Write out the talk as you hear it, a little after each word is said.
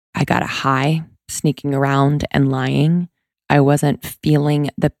got a high sneaking around and lying. I wasn't feeling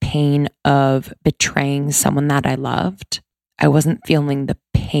the pain of betraying someone that I loved. I wasn't feeling the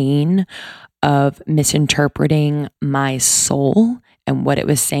pain of misinterpreting my soul and what it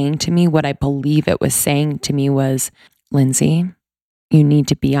was saying to me. What I believe it was saying to me was, Lindsey, you need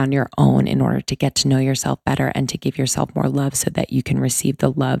to be on your own in order to get to know yourself better and to give yourself more love so that you can receive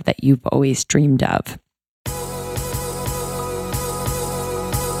the love that you've always dreamed of.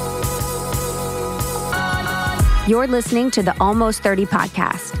 You're listening to the Almost 30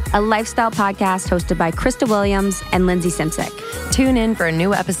 podcast, a lifestyle podcast hosted by Krista Williams and Lindsey Simcik. Tune in for a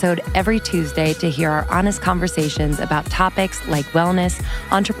new episode every Tuesday to hear our honest conversations about topics like wellness,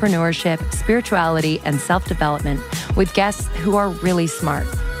 entrepreneurship, spirituality, and self-development with guests who are really smart,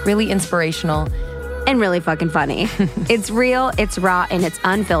 really inspirational, and really fucking funny. It's real, it's raw, and it's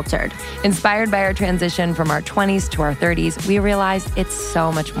unfiltered. Inspired by our transition from our 20s to our 30s, we realized it's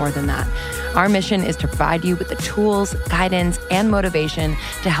so much more than that. Our mission is to provide you with the tools, guidance, and motivation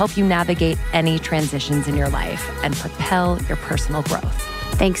to help you navigate any transitions in your life and propel your personal growth.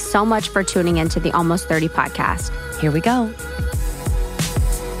 Thanks so much for tuning into the Almost 30 podcast. Here we go.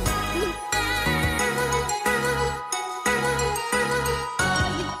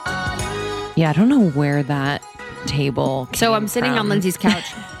 Yeah, I don't know where that table came So I'm sitting from. on Lindsey's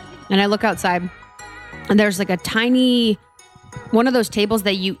couch and I look outside and there's like a tiny, one of those tables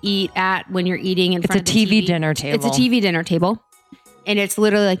that you eat at when you're eating in front of the TV. It's a TV dinner table. It's a TV dinner table. And it's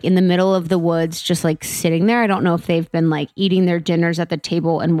literally like in the middle of the woods, just like sitting there. I don't know if they've been like eating their dinners at the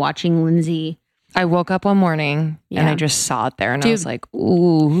table and watching Lindsey. I woke up one morning and I just saw it there and I was like,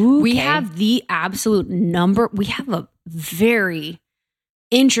 ooh, okay. We have the absolute number. We have a very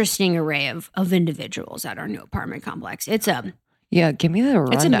interesting array of individuals at our new apartment complex. It's a give me the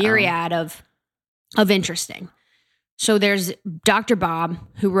rundown. It's a myriad of interesting. So there's Dr. Bob,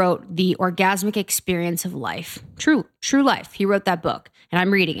 who wrote The Orgasmic Experience of Life. True life. He wrote that book and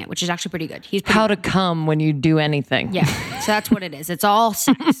I'm reading it, which is actually pretty good. He's How to come when you do anything. Yeah. So that's what it is. It's all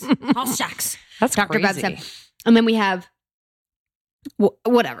sex. All sex. That's Dr. Bob crazy. said. And then we have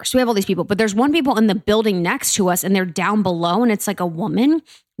whatever. So we have all these people, but there's one people in the building next to us and they're down below and it's like a woman.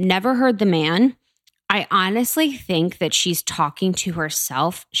 Never heard the man. I honestly think that she's talking to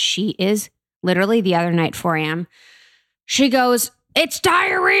herself. She is literally the other night, 4 a.m. She goes, "It's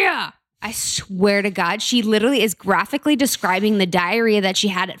diarrhea." I swear to God, she literally is graphically describing the diarrhea that she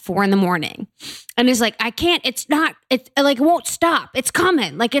had at 4 a.m. And is like, I can't, it's like, it won't stop. It's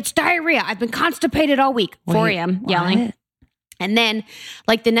coming. Like, it's diarrhea. I've been constipated all week. 4 a.m. yelling. What? And then,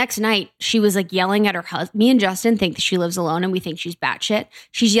 like, the next night, she was like yelling at her husband. Me and Justin think that she lives alone and we think she's batshit.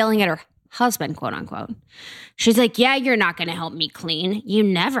 She's yelling at her husband, quote unquote. She's like, "Yeah, you're not going to help me clean. You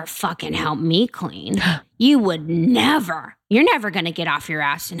never fucking help me clean. You would never. You're never going to get off your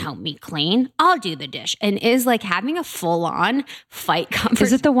ass and help me clean. I'll do the dish." And is like having a full on fight conversation.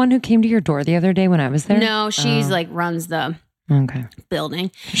 Is it the one who came to your door the other day when I was there? No, she's like runs the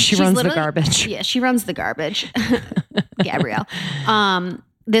building. She runs the garbage. Yeah, she runs the garbage. Gabrielle.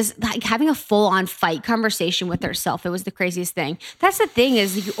 This like having a full on fight conversation with herself. It was the craziest thing. That's the thing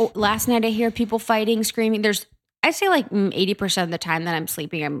is last night I hear people fighting, screaming. I'd say like 80% of the time that I'm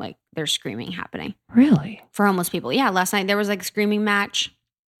sleeping, I'm like, there's screaming happening. Really? For homeless people. Yeah. Last night there was like a screaming match.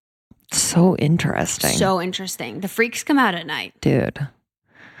 So interesting. So interesting. The freaks come out at night. Dude.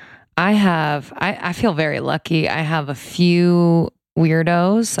 I feel very lucky. I have a few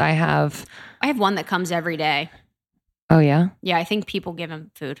weirdos. I have one that comes every day. Oh, yeah? Yeah, I think people give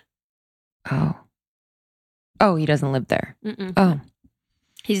him food. Oh, he doesn't live there. Mm-mm. Oh.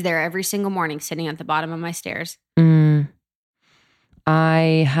 He's there every single morning sitting at the bottom of my stairs.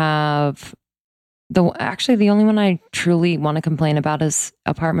 I have the only one I truly want to complain about is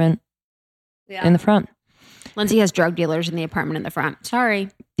apartment in the front. Lindsey has drug dealers in the apartment in the front. Sorry.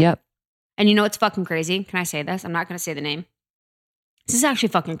 Yep. And you know what's fucking crazy? Can I say this? I'm not going to say the name. This is actually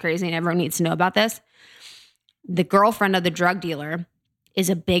fucking crazy and everyone needs to know about this. The girlfriend of the drug dealer is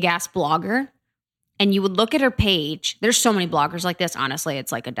a big ass blogger. And you would look at her page. There's so many bloggers like this. Honestly,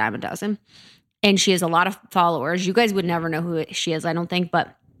 it's like a dime a dozen. And she has a lot of followers. You guys would never know who she is, I don't think,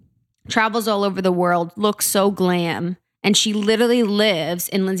 but travels all over the world, looks so glam. And she literally lives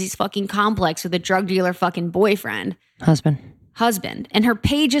in Lindsey's fucking complex with a drug dealer fucking boyfriend. Husband. And her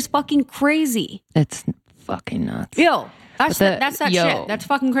page is fucking crazy. It's fucking nuts. Yo, that's that shit. That's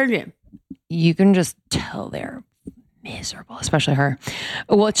fucking crazy. You can just tell they're miserable, especially her.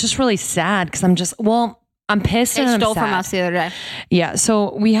 Well, it's just really sad because I'm I'm pissed They and I'm stole sad. from us the other day. Yeah.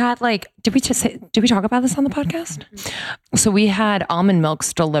 So we had did we talk about this on the podcast? So we had almond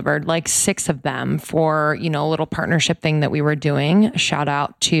milks delivered, like 6 of them for, a little partnership thing that we were doing. Shout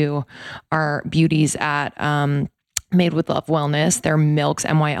out to our beauties at Made with Love Wellness. Their milks,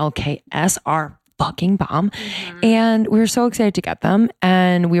 MYLKS, are fucking bomb. And we were so excited to get them.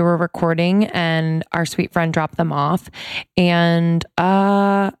 And we were recording and our sweet friend dropped them off and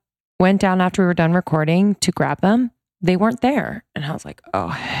went down after we were done recording to grab them. They weren't there. And I was like, oh,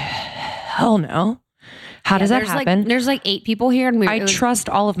 hell no. How does that happen? There's 8 people here. And I trust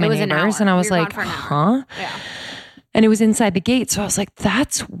all of my neighbors. And I was like, huh? Yeah. And it was inside the gate. So I was like,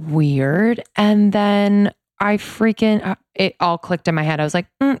 that's weird. And then I it all clicked in my head. I was like,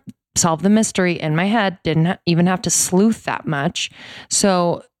 solve the mystery in my head. Didn't even have to sleuth that much.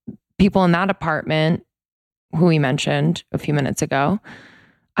 So people in that apartment who we mentioned a few minutes ago,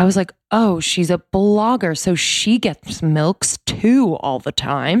 I was like, oh, she's a blogger. So she gets milks too all the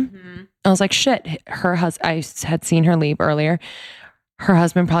time. I was like, shit, I had seen her leave earlier. Her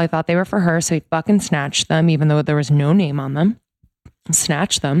husband probably thought they were for her. So he fucking snatched them, even though there was no name on them.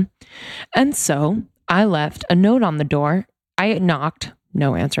 Snatched them. And so I left a note on the door. I knocked.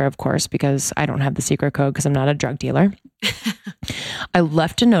 No answer, of course, because I don't have the secret code because I'm not a drug dealer. I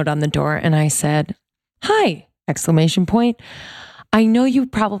left a note on the door and I said, hi, ! I know you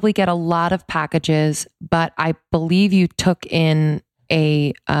probably get a lot of packages, but I believe you took in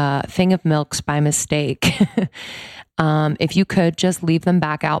a thing of milks by mistake. If you could just leave them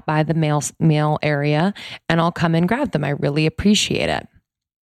back out by the mail area and I'll come and grab them. I really appreciate it.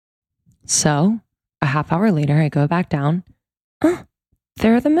 So a half hour later, I go back down.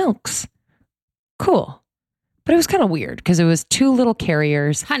 There are the milks. Cool. But it was kind of weird because it was 2 little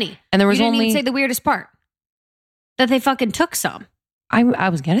carriers. Honey. And there was you didn't only even say the weirdest part. That they fucking took some. I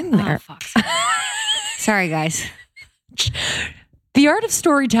was getting there. Oh, fuck. Sorry, guys. The Art of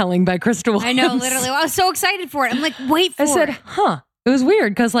Storytelling by Crystal Williams. I know, literally. I was so excited for it. I'm like, wait for it. I said, It was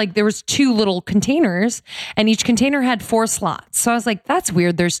weird because there was 2 little containers and each container had 4 slots. So I was like, that's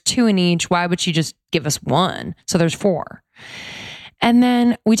weird. There's 2 in each. Why would she just give us 1? So there's 4. And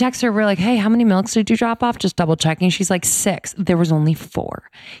then we text her. We're like, hey, how many milks did you drop off? Just double checking. She's like 6. There was only 4.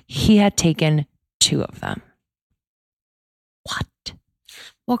 He had taken 2 of them. What?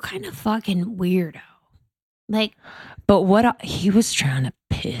 What kind of fucking weirdo? But he was trying to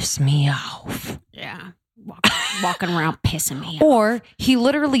piss me off. Yeah. Walking around pissing me off. Or he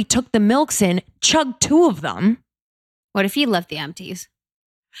literally took the milks in, chugged 2 of them. What if he left the empties?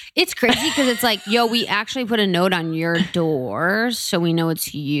 It's crazy because it's like, yo, we actually put a note on your door so we know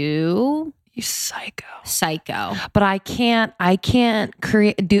it's you. You psycho. But I can't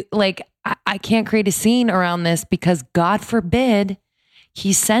create a scene around this because God forbid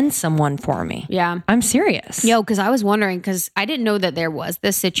he sends someone for me. Yeah. I'm serious. Yo, because I was wondering, because I didn't know that there was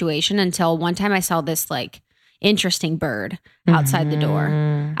this situation until one time I saw this interesting bird outside the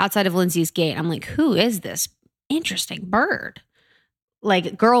door, outside of Lindsey's gate. I'm like, who is this interesting bird?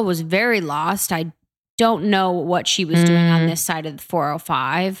 Girl was very lost. I don't know what she was doing on this side of the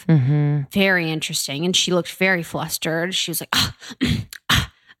 405. Very interesting. And she looked very flustered. She was like,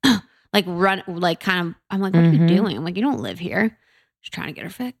 run, I'm like, what are you doing? I'm like, you don't live here. She's trying to get her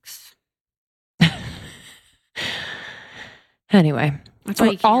fix. Anyway,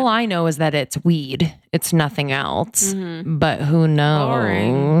 all I know is that it's weed. It's nothing else. But who knows?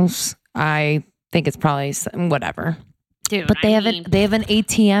 Boring. I think it's probably whatever. Dude, but they have an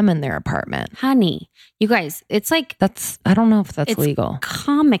ATM in their apartment. Honey, you guys, it's I don't know if that's legal.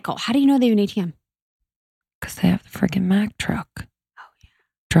 Comical. How do you know they have an ATM? Because they have the freaking Mack truck. Oh yeah.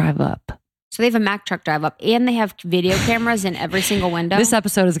 Drive up. So they have a Mack truck drive up and they have video cameras in every single window. This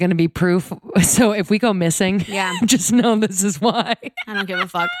episode is going to be proof. So if we go missing, just know this is why. I don't give a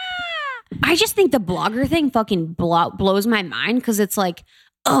fuck. I just think the blogger thing fucking blows my mind because it's like,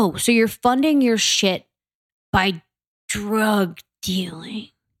 oh, so you're funding your shit by drug dealing.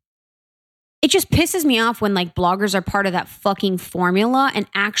 It just pisses me off when bloggers are part of that fucking formula and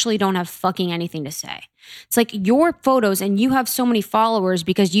actually don't have fucking anything to say. It's like your photos and you have so many followers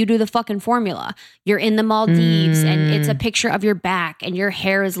because you do the fucking formula. You're in the Maldives and it's a picture of your back and your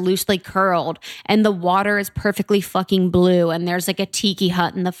hair is loosely curled and the water is perfectly fucking blue and there's a tiki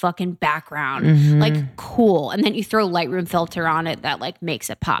hut in the fucking background. Cool. And then you throw Lightroom filter on it that makes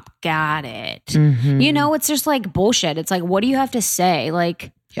it pop. Got it. It's just bullshit. It's what do you have to say?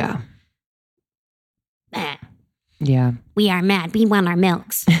 Yeah. Yeah. We are mad. We want our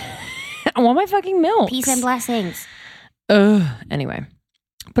milks. I want my fucking milk. Peace and blessings. Anyway.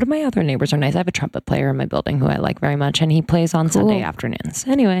 But my other neighbors are nice. I have a trumpet player in my building who I like very much, and he plays on Sunday afternoons.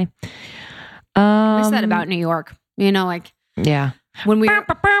 Anyway, I miss that about New York. You know, like Yeah. when we were,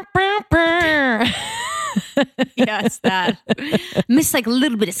 yes, that miss like a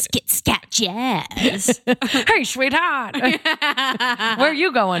little bit of skit scat jazz. Hey, sweetheart. Where are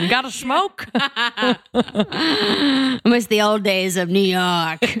you going? Got a smoke? Miss the old days of New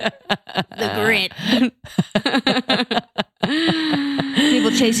York. The grit.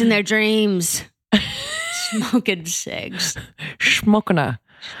 People chasing their dreams. Smoking cigs. Smoking a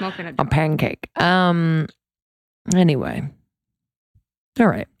pancake. Anyway. All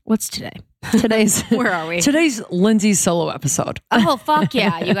right. What's today? Today's Where are we? Today's Lindsey's solo episode. Oh, fuck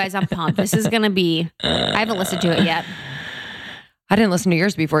yeah. You guys, I'm pumped. This is going to be, I haven't listened to it yet. I didn't listen to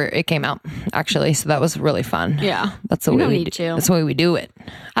yours before it came out, actually. So that was really fun. Yeah. That's the way we do. That's the way we do it.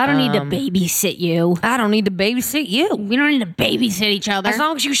 I don't need to babysit you. I don't need to babysit you. We don't need to babysit each other. As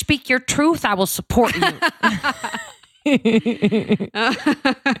long as you speak your truth, I will support you.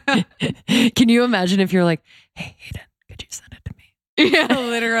 Can you imagine if you're like, hey, Hayden, could you send it to me? Yeah,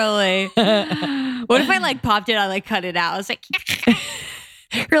 literally. What if I like popped it? I like cut it out. I was like,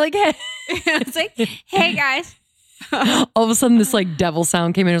 you're like, hey. It's like, hey guys. All of a sudden, this like devil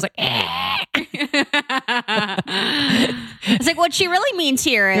sound came in. It was like, it's like what she really means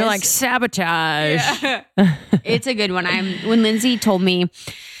here is you're like sabotage. Yeah. It's a good one. When Lindsey told me.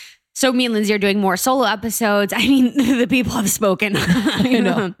 So me and Lindsey are doing more solo episodes. I mean, the people have spoken. I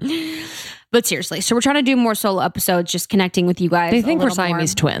know. But seriously, so we're trying to do more solo episodes, just connecting with you guys. They think we're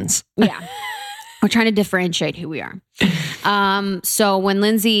Siamese twins. Yeah. We're trying to differentiate who we are. So when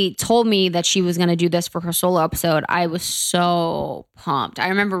Lindsey told me that she was going to do this for her solo episode, I was so pumped. I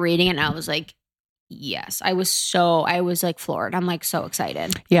remember reading it and I was like, yes. I was like floored. I'm like so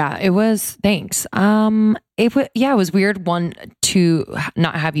excited. Yeah, it was. Thanks. It was weird to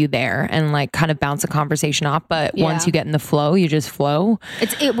not have you there and like kind of bounce a conversation off. But once you get in the flow, you just flow.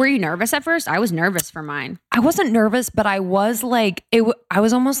 Were you nervous at first? I was nervous for mine. I wasn't nervous, but I was like, I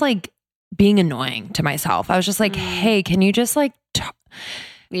was almost like being annoying to myself. I was just like, hey, can you just like,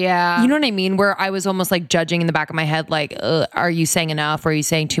 yeah. You know what I mean? Where I was almost like judging in the back of my head, like, are you saying enough? Or are you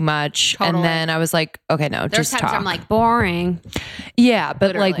saying too much? Totally. And then I was like, okay, no, There's just times talk. I'm like, boring. Yeah. But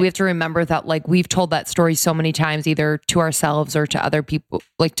Literally. like, we have to remember that like we've told that story so many times, either to ourselves or to other people,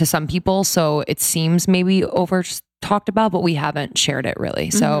 like to some people. So it seems maybe over talked about, but we haven't shared it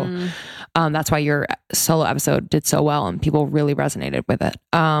really. So that's why your solo episode did so well and people really resonated with it.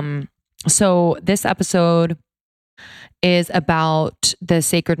 So this episode is about the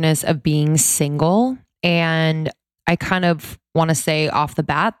sacredness of being single. And I kind of want to say off the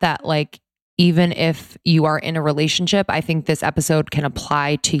bat that like, even if you are in a relationship, I think this episode can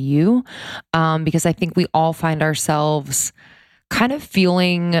apply to you. Because I think we all find ourselves kind of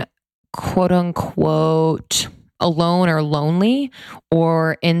feeling quote unquote alone or lonely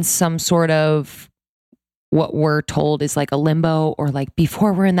or in some sort of what we're told is like a limbo, or like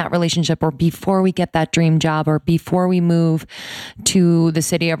before we're in that relationship, or before we get that dream job, or before we move to the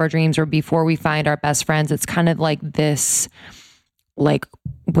city of our dreams, or before we find our best friends. It's kind of like this like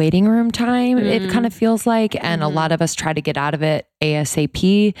waiting room time, it kind of feels like. And a lot of us try to get out of it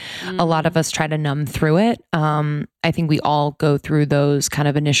ASAP. A lot of us try to numb through it. I think we all go through those kind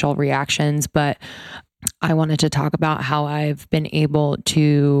of initial reactions, but I wanted to talk about how I've been able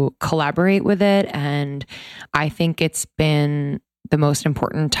to collaborate with it. And I think it's been the most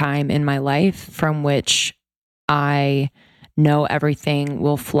important time in my life from which I know everything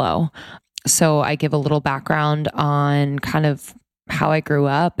will flow. So I give a little background on kind of how I grew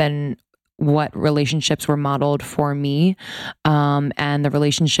up and what relationships were modeled for me, and the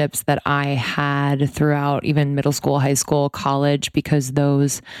relationships that I had throughout even middle school, high school, college, because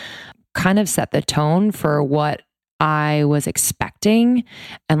those kind of set the tone for what I was expecting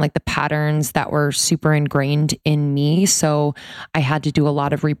and like the patterns that were super ingrained in me. So I had to do a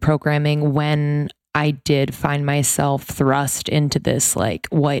lot of reprogramming when I did find myself thrust into this like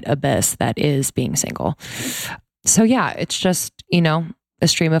white abyss that is being single. So yeah, it's just, a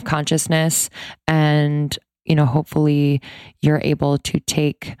stream of consciousness, and, hopefully you're able to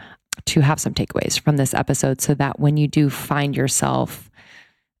have some takeaways from this episode so that when you do find yourself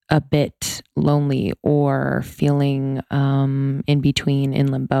a bit lonely or feeling in between, in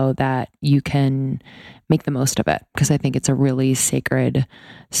limbo, that you can make the most of it, because I think it's a really sacred,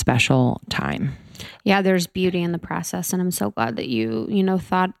 special time. Yeah, there's beauty in the process, and I'm so glad that you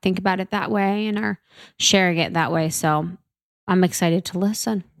think about it that way and are sharing it that way. So I'm excited to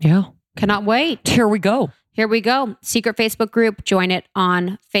listen. Yeah. Cannot wait. Here we go. Secret Facebook group. Join it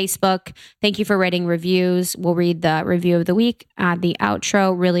on Facebook. Thank you for writing reviews. We'll read the review of the week at the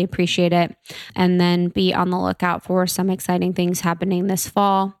outro. Really appreciate it. And then be on the lookout for some exciting things happening this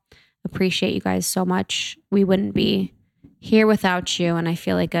fall. appreciate you guys so much. We wouldn't be here without you. And I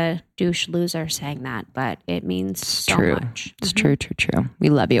feel like a douche loser saying that, but it means so much. It's true. We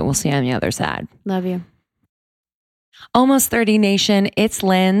love you. We'll see you on the other side. Love you. Almost 30 Nation, it's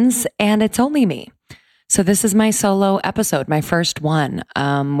Linz, and it's only me. So this is my solo episode, my first one.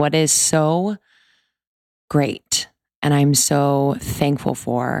 What is so great, and I'm so thankful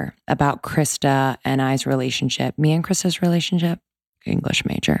for about Krista and I's relationship, me and Krista's relationship, English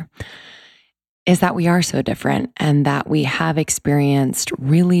major, is that we are so different and that we have experienced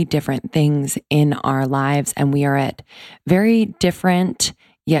really different things in our lives, and we are at very different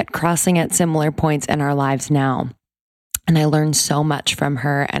yet crossing at similar points in our lives now. And I learned so much from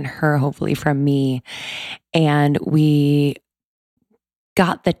her and her hopefully from me. And we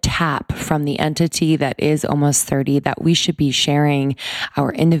got the tap from the entity that is almost 30 that we should be sharing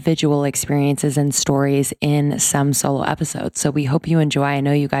our individual experiences and stories in some solo episodes. So we hope you enjoy. I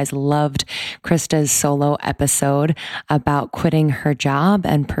know you guys loved Krista's solo episode about quitting her job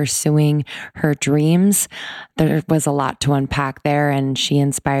and pursuing her dreams. There was a lot to unpack there, and she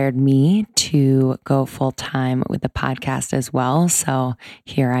inspired me to go full time with the podcast as well. So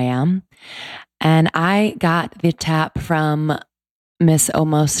here I am. And I got the tap from Miss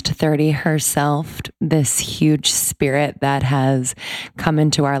Almost 30 herself, this huge spirit that has come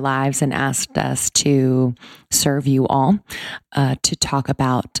into our lives and asked us to serve you all, to talk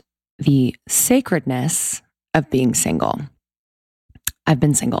about the sacredness of being single. I've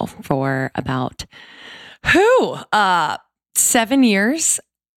been single for about 7 years.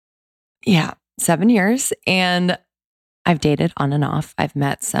 Yeah, 7 years. And I've dated on and off. I've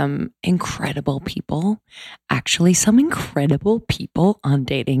met some incredible people, actually some incredible people on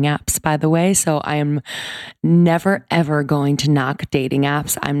dating apps, by the way. So I am never, ever going to knock dating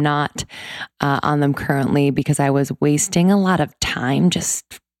apps. I'm not on them currently because I was wasting a lot of time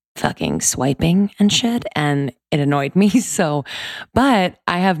just fucking swiping and shit, and it annoyed me. So, but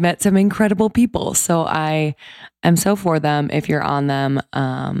I have met some incredible people. So I am so for them. If you're on them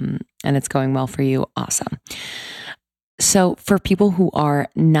and it's going well for you, awesome. So for people who are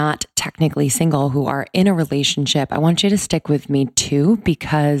not technically single, who are in a relationship, I want you to stick with me too,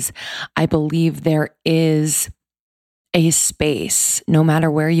 because I believe there is a space, no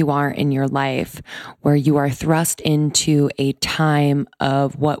matter where you are in your life, where you are thrust into a time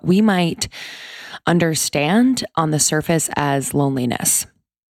of what we might understand on the surface as loneliness.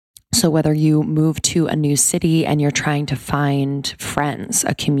 So whether you move to a new city and you're trying to find friends,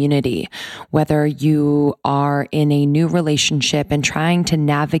 a community, whether you are in a new relationship and trying to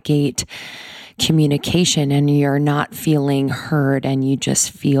navigate communication and you're not feeling heard and you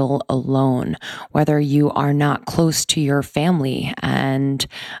just feel alone, whether you are not close to your family and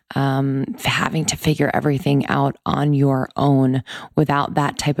having to figure everything out on your own without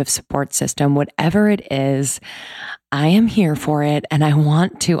that type of support system, whatever it is, I am here for it, and I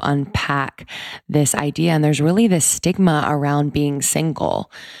want to unpack this idea. And there's really this stigma around being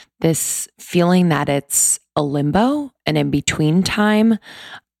single, this feeling that it's a limbo, an in-between time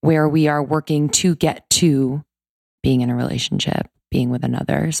where we are working to get to being in a relationship, being with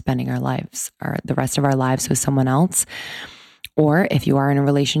another, spending our lives or the rest of our lives with someone else. Or if you are in a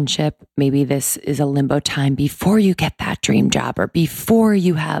relationship, maybe this is a limbo time before you get that dream job or before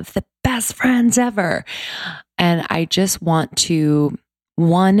you have the best friends ever. And I just want to,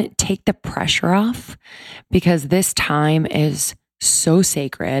 one, take the pressure off, because this time is so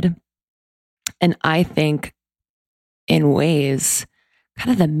sacred. And I think in ways,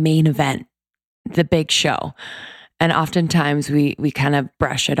 kind of the main event, the big show. And oftentimes we kind of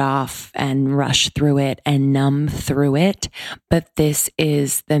brush it off and rush through it and numb through it. But this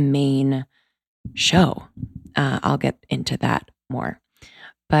is the main show. I'll get into that more.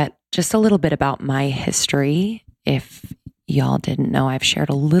 But just a little bit about my history. If y'all didn't know, I've shared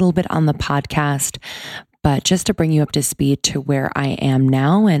a little bit on the podcast, but just to bring you up to speed to where I am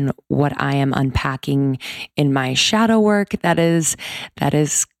now and what I am unpacking in my shadow work that is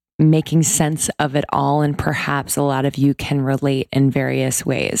making sense of it all. And perhaps a lot of you can relate in various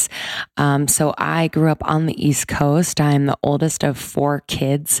ways. So I grew up on the East Coast. I'm the oldest of 4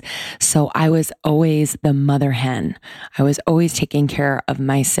 kids. So I was always the mother hen. I was always taking care of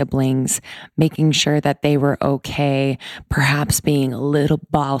my siblings, making sure that they were okay, perhaps being a little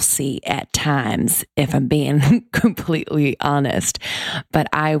bossy at times, if I'm being completely honest. But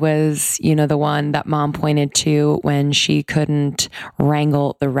I was, the one that mom pointed to when she couldn't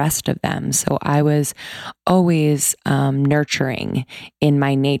wrangle the rest of them. So I was always nurturing in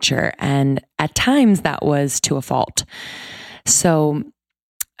my nature. And at times that was to a fault. So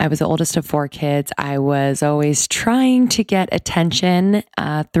I was the oldest of 4 kids. I was always trying to get attention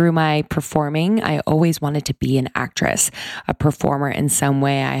through my performing. I always wanted to be an actress, a performer in some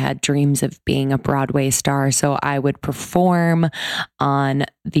way. I had dreams of being a Broadway star. So I would perform on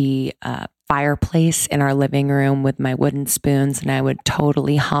the fireplace in our living room with my wooden spoons, and I would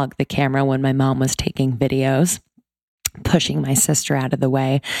totally hog the camera when my mom was taking videos, pushing my sister out of the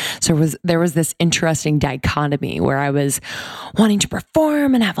way. So there was this interesting dichotomy where I was wanting to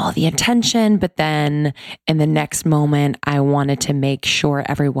perform and have all the attention, but then in the next moment, I wanted to make sure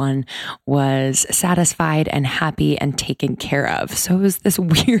everyone was satisfied and happy and taken care of. So it was this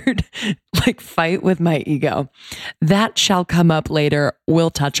weird fight with my ego. That shall come up later. We'll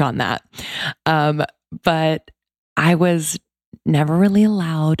touch on that. But I was never really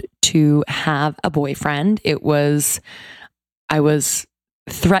allowed to have a boyfriend. I was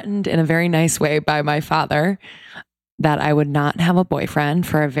threatened in a very nice way by my father that I would not have a boyfriend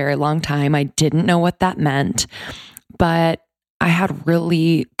for a very long time. I didn't know what that meant, but I had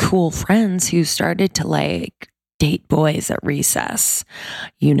really cool friends who started to date boys at recess,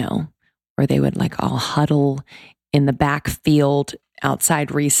 where they would all huddle in the back field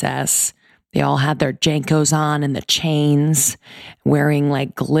outside recess. They all had their Jankos on and the chains, wearing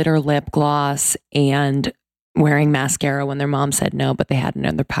glitter lip gloss and wearing mascara when their mom said no, but they had it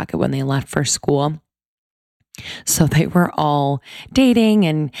in their pocket when they left for school. So they were all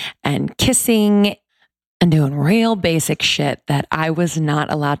dating and kissing and doing real basic shit that I was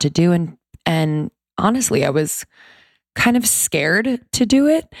not allowed to do. And honestly, I was kind of scared to do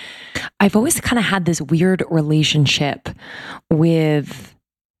it. I've always kind of had this weird relationship with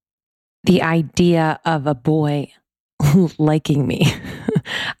the idea of a boy liking me.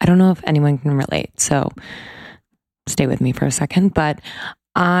 I don't know if anyone can relate, so stay with me for a second. But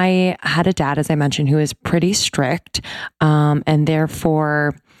I had a dad, as I mentioned, who is pretty strict. And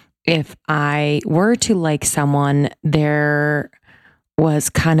therefore, if I were to like someone, there was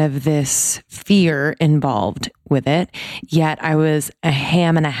kind of this fear involved with it. Yet I was a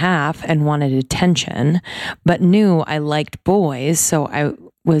ham and a half and wanted attention, but knew I liked boys. So I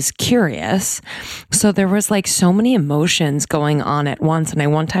was curious. So there was so many emotions going on at once. And I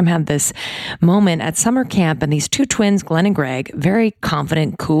one time had this moment at summer camp, and these 2 twins, Glenn and Greg, very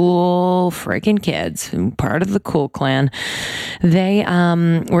confident, cool freaking kids, part of the cool clan. They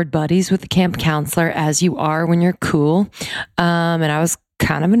were buddies with the camp counselor, as you are when you're cool. And I was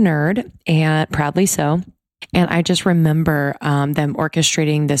kind of a nerd, and proudly so. And I just remember them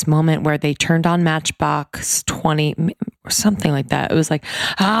orchestrating this moment where they turned on Matchbox 20 or something like that. It was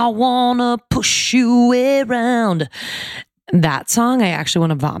I wanna push you around. That song, I actually want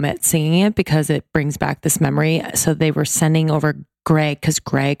to vomit singing it because it brings back this memory. So they were sending over Greg because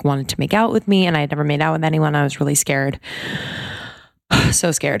Greg wanted to make out with me, and I had never made out with anyone. I was really scared.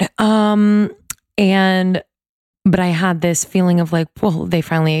 So scared. But I had this feeling of well, they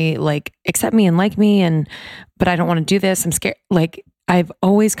finally accept me and like me, but I don't want to do this. I'm scared. I've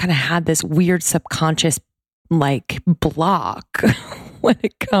always kind of had this weird subconscious block when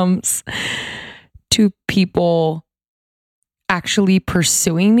it comes to people actually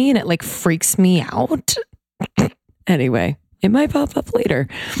pursuing me, and it freaks me out. Anyway, it might pop up later.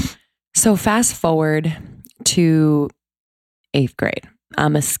 So fast forward to 8th grade.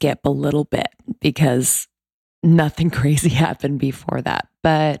 I'm gonna skip a little bit because nothing crazy happened before that,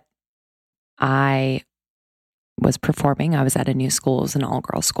 but I was performing. I was at a new school. It was an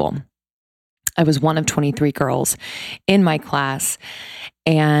all-girls school. I was one of 23 girls in my class,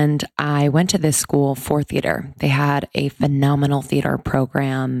 and I went to this school for theater. They had a phenomenal theater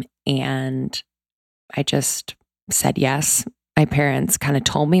program, and I just said yes. My parents kind of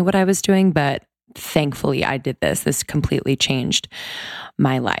told me what I was doing, but thankfully I did this. This completely changed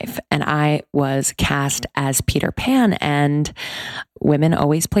my life. And I was cast as Peter Pan, and women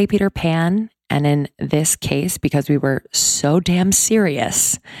always play Peter Pan. And in this case, because we were so damn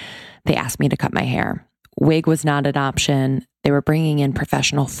serious, they asked me to cut my hair. Wig was not an option. They were bringing in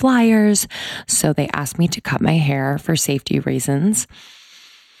professional flyers. So they asked me to cut my hair for safety reasons.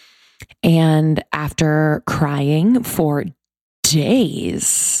 And after crying for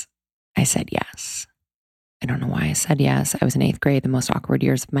days, I said yes. I don't know why I said yes. I was in 8th grade, the most awkward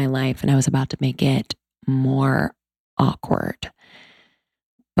years of my life, and I was about to make it more awkward.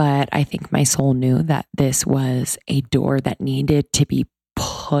 But I think my soul knew that this was a door that needed to be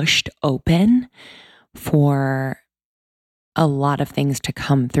pushed open for a lot of things to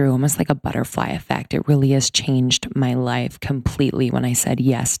come through, almost like a butterfly effect. It really has changed my life completely when I said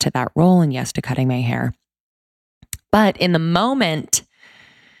yes to that role and yes to cutting my hair. But in the moment,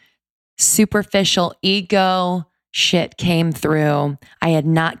 superficial ego shit came through. I had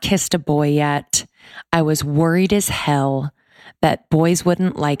not kissed a boy yet. I was worried as hell that boys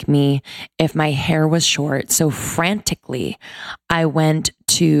wouldn't like me if my hair was short. So frantically, I went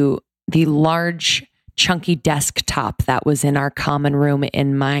to the large, chunky desktop that was in our common room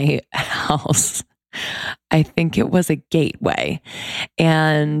in my house. I think it was a gateway.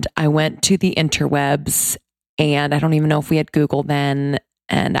 And I went to the interwebs, and I don't even know if we had Google then.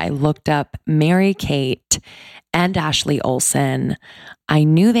 And I looked up Mary-Kate and Ashley Olsen. I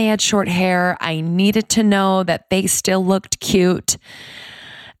knew they had short hair. I needed to know that they still looked cute.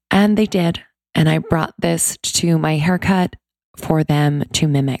 And they did. And I brought this to my haircut for them to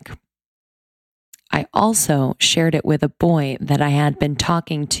mimic. I also shared it with a boy that I had been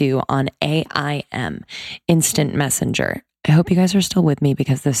talking to on AIM, Instant Messenger. I hope you guys are still with me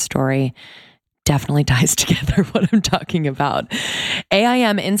because this story definitely ties together what I'm talking about.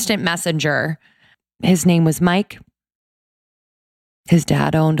 AIM, Instant Messenger. His name was Mike. His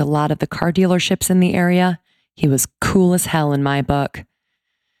dad owned a lot of the car dealerships in the area. He was cool as hell in my book.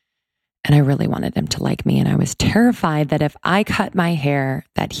 And I really wanted him to like me. And I was terrified that if I cut my hair,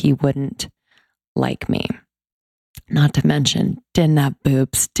 that he wouldn't like me. Not to mention, didn't have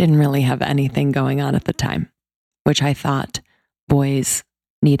boobs, didn't really have anything going on at the time, which I thought boys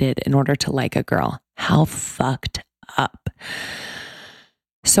needed in order to like a girl. How fucked up.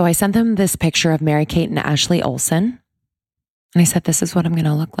 So I sent them this picture of Mary-Kate and Ashley Olsen. And I said, this is what I'm going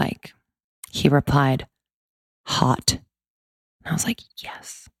to look like. He replied, hot. And I was like,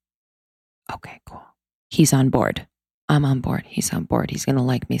 yes. Okay, cool. He's on board. I'm on board. He's on board. He's going to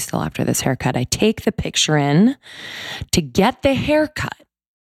like me still after this haircut. I take the picture in to get the haircut.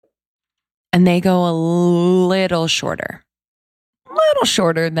 And they go a little shorter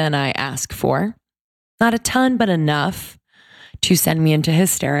than I asked for. Not a ton, but enough to send me into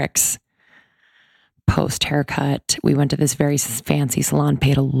hysterics. Post haircut, we went to this very fancy salon,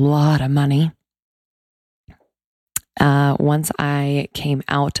 paid a lot of money. Once I came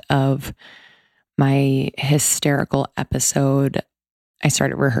out of my hysterical episode, I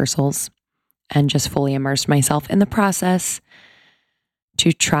started rehearsals and just fully immersed myself in the process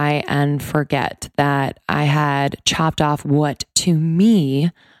to try and forget that I had chopped off what to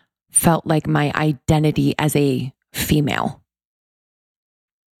me felt like my identity as a female.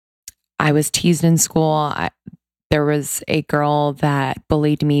 I was teased in school. There was a girl that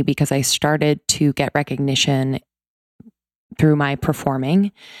bullied me because I started to get recognition through my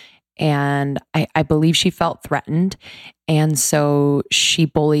performing. And I believe she felt threatened. And so she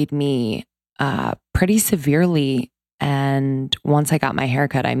bullied me pretty severely. And once I got my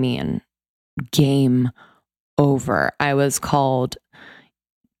haircut, I mean, game over. I was called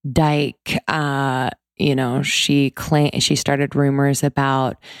dyke. She started rumors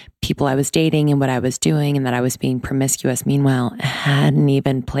about people I was dating and what I was doing and that I was being promiscuous. Meanwhile, I hadn't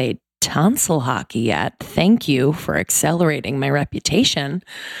even played tonsil hockey yet. Thank you for accelerating my reputation.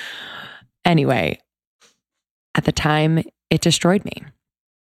 Anyway, at the time, it destroyed me.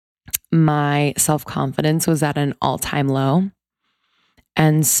 My self-confidence was at an all-time low.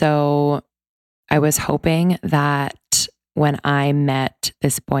 And so I was hoping that when I met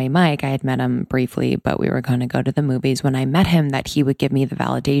this boy, Mike, I had met him briefly, but we were going to go to the movies. When I met him, that he would give me the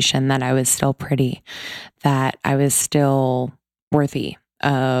validation that I was still pretty, that I was still worthy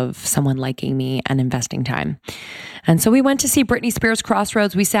of someone liking me and investing time. And so we went to see Britney Spears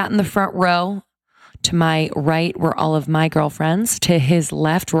Crossroads. We sat in the front row. To my right were all of my girlfriends. To his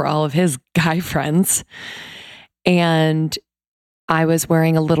left were all of his guy friends. And I was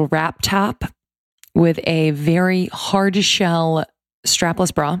wearing a little wrap top with a very hard shell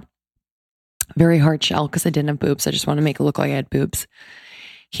strapless bra. Very hard shell because I didn't have boobs. I just want to make it look like I had boobs.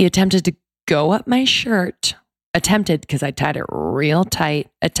 He attempted to go up my shirt. Attempted because I tied it real tight.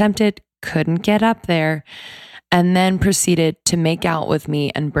 Attempted, couldn't get up there. And then proceeded to make out with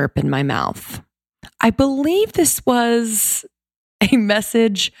me and burp in my mouth. I believe this was a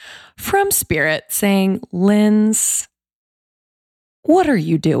message from Spirit saying, Linz, what are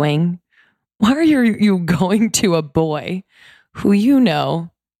you doing? Why are you going to a boy who you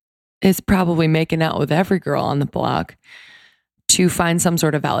know is probably making out with every girl on the block to find some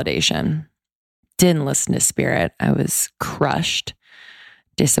sort of validation? Didn't listen to Spirit. I was crushed,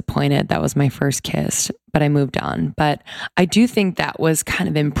 disappointed. That was my first kiss, but I moved on. But I do think that was kind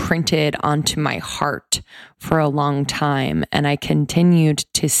of imprinted onto my heart for a long time. And I continued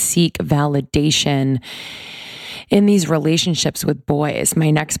to seek validation in these relationships with boys.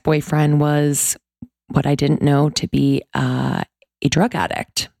 My next boyfriend was what I didn't know to be a drug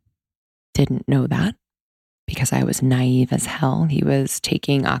addict. Didn't know that because I was naive as hell. He was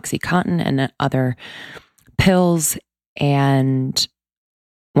taking OxyContin and other pills. And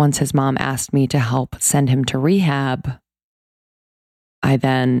once his mom asked me to help send him to rehab, I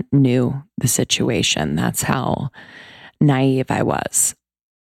then knew the situation. That's how naive I was.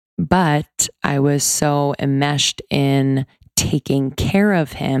 But I was so enmeshed in taking care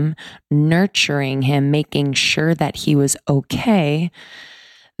of him, nurturing him, making sure that he was okay,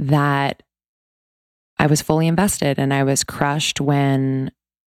 that I was fully invested, and I was crushed when,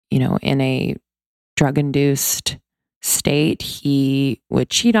 in a drug-induced state, he would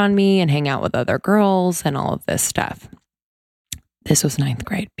cheat on me and hang out with other girls and all of this stuff. This was 9th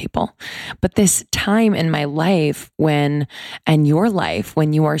grade, people. But this time in my life and your life,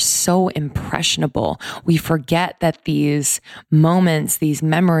 when you are so impressionable, we forget that these moments, these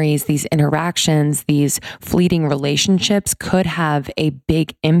memories, these interactions, these fleeting relationships could have a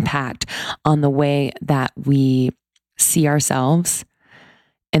big impact on the way that we see ourselves,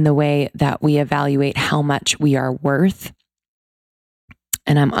 in the way that we evaluate how much we are worth.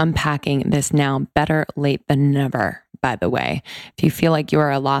 And I'm unpacking this now, better late than never. By the way, if you feel like you are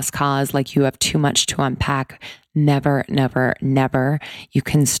a lost cause, like you have too much to unpack, never, never, never. You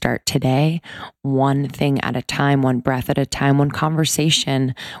can start today, one thing at a time, one breath at a time, one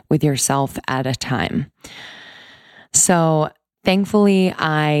conversation with yourself at a time. So thankfully,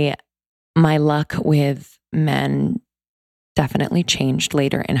 my luck with men definitely changed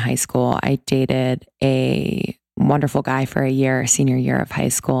later in high school. I dated a wonderful guy for a year, senior year of high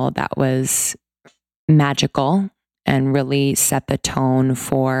school. That was magical and really set the tone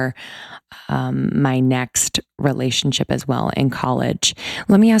for my next relationship as well in college.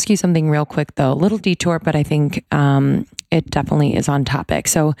 Let me ask you something real quick, though. A little detour, but I think it definitely is on topic.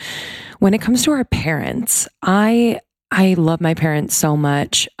 So when it comes to our parents, I love my parents so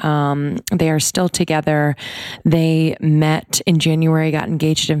much. They are still together. They met in January, got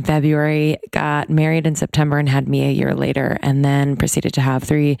engaged in February, got married in September, and had me a year later, and then proceeded to have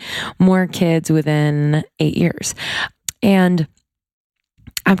 3 more kids within 8 years. And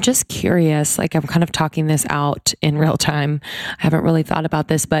I'm just curious, like I'm kind of talking this out in real time. I haven't really thought about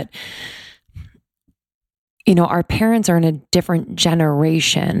this, but our parents are in a different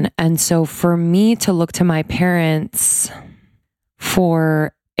generation. And so for me to look to my parents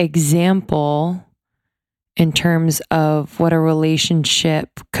for example, in terms of what a relationship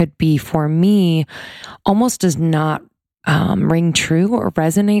could be for me, almost does not ring true or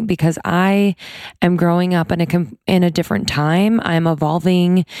resonate, because I am growing up in a different time. I'm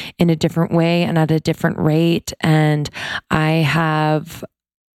evolving in a different way and at a different rate. And I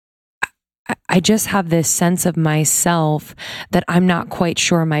just have this sense of myself that I'm not quite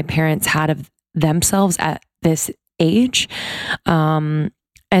sure my parents had of themselves at this age. And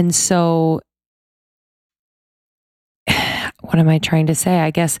so what am I trying to say? I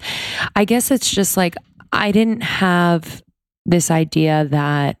guess it's just like, I didn't have this idea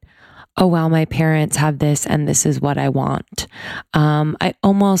that, oh, wow, my parents have this and this is what I want. I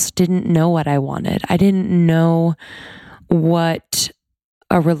almost didn't know what I wanted. I didn't know what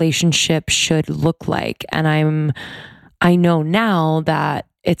a relationship should look like. And I know now that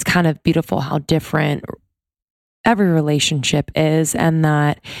it's kind of beautiful how different every relationship is, and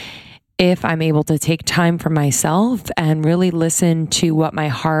that if I'm able to take time for myself and really listen to what my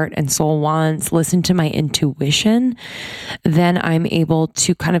heart and soul wants, listen to my intuition, then I'm able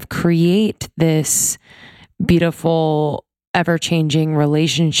to kind of create this beautiful, ever-changing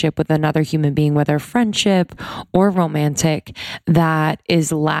relationship with another human being, whether friendship or romantic, that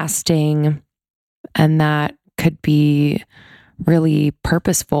is lasting and that could be really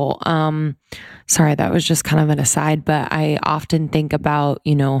purposeful. Sorry, that was just kind of an aside, but I often think about,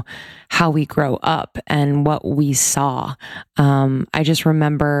 how we grow up and what we saw. I just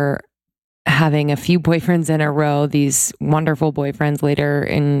remember having a few boyfriends in a row, these wonderful boyfriends later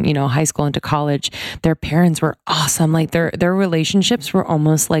in, high school into college. Their parents were awesome. Like their relationships were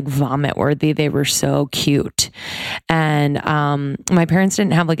almost like vomit worthy. They were so cute. And my parents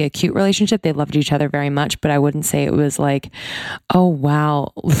didn't have like a cute relationship. They loved each other very much, but I wouldn't say it was like, oh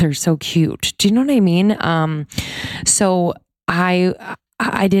wow, they're so cute. Do you know what I mean? So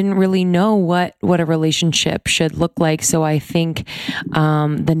I didn't really know what a relationship should look like. So I think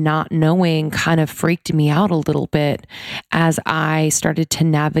the not knowing kind of freaked me out a little bit as I started to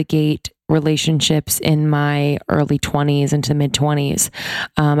navigate relationships in my early 20s into mid 20s.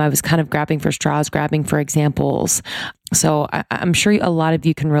 I was kind of grabbing for straws, grabbing for examples. So I'm sure a lot of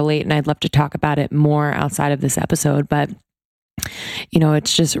you can relate, and I'd love to talk about it more outside of this episode. But,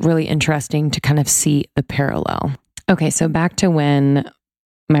 it's just really interesting to kind of see the parallel. Okay, so back to when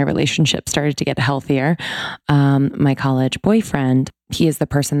my relationship started to get healthier. My college boyfriend, he is the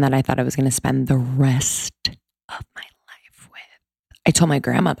person that I thought I was going to spend the rest of my life with. I told my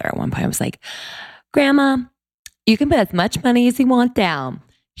grandmother at one point, I was like, Grandma, you can put as much money as you want down.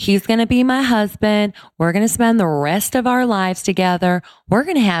 He's going to be my husband. We're going to spend the rest of our lives together. We're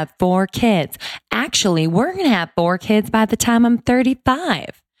going to have 4 kids. Actually, we're going to have 4 kids by the time I'm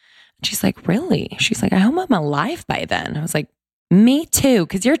 35. She's like, really? She's like, I hope I'm alive by then. I was like, me too,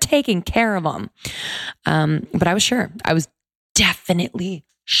 because you're taking care of them. But I was sure. I was definitely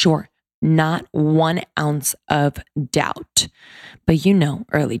sure. Not 1 ounce of doubt. But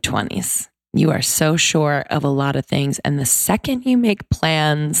early 20s. You are so sure of a lot of things. And the second you make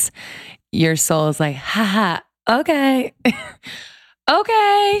plans, your soul is like, haha, okay.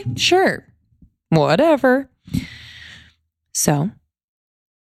 Okay, sure. Whatever. So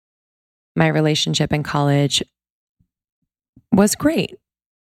my relationship in college was great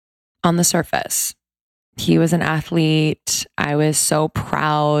on the surface. He was an athlete. I was so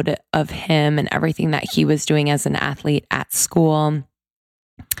proud of him and everything that he was doing as an athlete at school.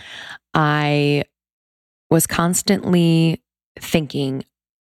 I was constantly thinking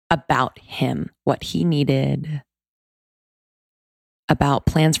about him, what he needed, about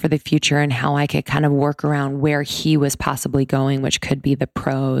plans for the future and how I could kind of work around where he was possibly going, which could be the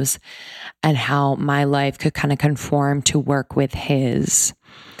pros, and how my life could kind of conform to work with his.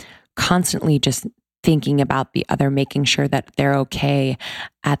 Constantly just thinking about the other, making sure that they're okay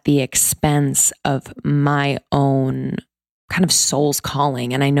at the expense of my own kind of soul's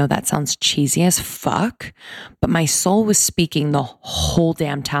calling. And I know that sounds cheesy as fuck, but my soul was speaking the whole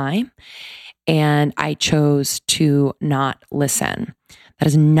damn time. And I chose to not listen. That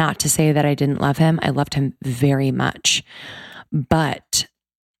is not to say that I didn't love him. I loved him very much. But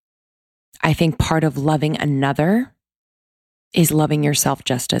I think part of loving another is loving yourself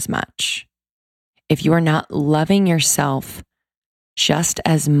just as much. If you are not loving yourself just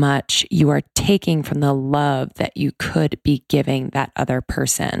as much, you are taking from the love that you could be giving that other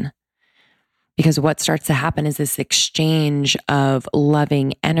person. Because what starts to happen is this exchange of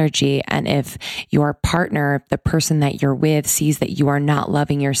loving energy. And if your partner, if the person that you're with sees that you are not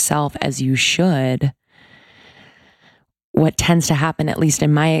loving yourself as you should, what tends to happen, at least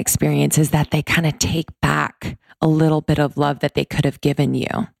in my experience, is that they kind of take back a little bit of love that they could have given you.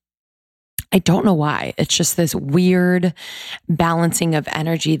 I don't know why. It's just this weird balancing of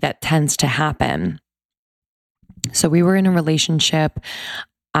energy that tends to happen. So we were in a relationship.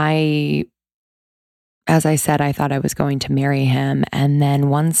 As I said, I thought I was going to marry him. And then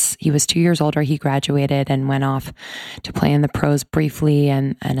once he was 2 years older, he graduated and went off to play in the pros briefly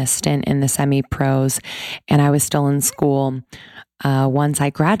and a stint in the semi-pros. And I was still in school. Once I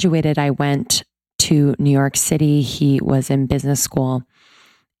graduated, I went to New York City. He was in business school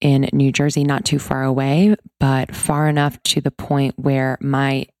in New Jersey, not too far away, but far enough to the point where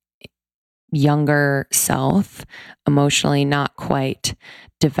my younger self, emotionally not quite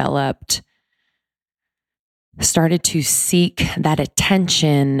developed, started to seek that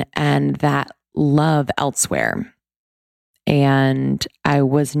attention and that love elsewhere. And I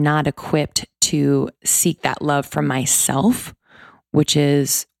was not equipped to seek that love from myself, which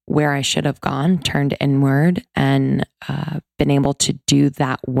is where I should have gone, turned inward and been able to do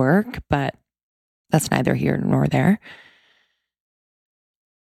that work. But that's neither here nor there.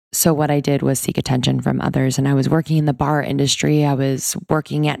 So what I did was seek attention from others. And I was working in the bar industry. I was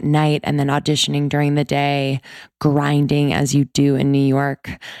working at night and then auditioning during the day, grinding as you do in New York,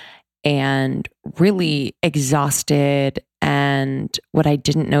 and really exhausted and what I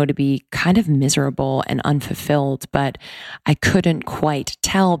didn't know to be kind of miserable and unfulfilled. But I couldn't quite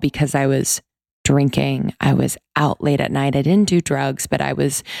tell because I was drinking. I was out late at night. I didn't do drugs, but I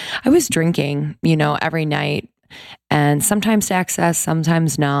was drinking, every night. And sometimes to excess,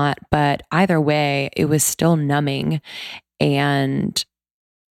 sometimes not. But either way, it was still numbing. And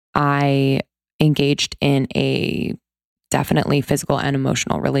I engaged in a definitely physical and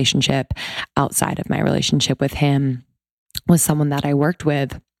emotional relationship outside of my relationship with him, with someone that I worked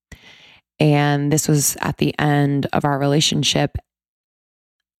with. And this was at the end of our relationship.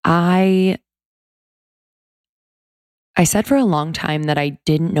 I said for a long time that I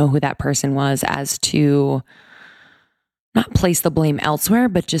didn't know who that person was, as to not place the blame elsewhere,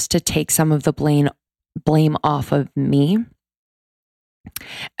 but just to take some of the blame off of me.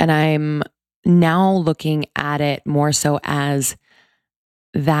 And I'm now looking at it more so as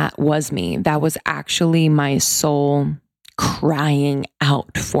that was me. That was actually my soul crying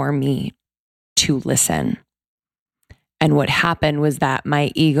out for me to listen. And what happened was that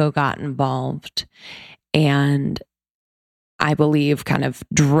my ego got involved and I believe kind of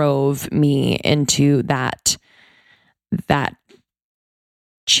drove me into that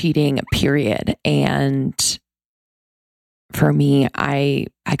cheating period. And For me, I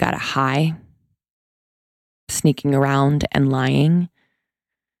got a high sneaking around and lying.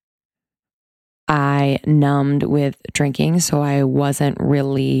 I numbed with drinking, so I wasn't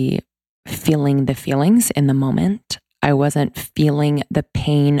really feeling the feelings in the moment. I wasn't feeling the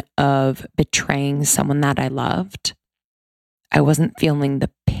pain of betraying someone that I loved. I wasn't feeling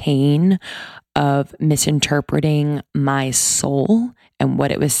the pain of misinterpreting my soul and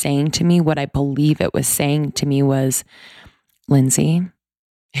what it was saying to me. What I believe it was saying to me was, Lindsey,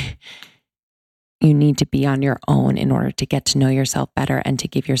 you need to be on your own in order to get to know yourself better and to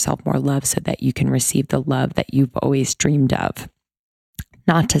give yourself more love so that you can receive the love that you've always dreamed of.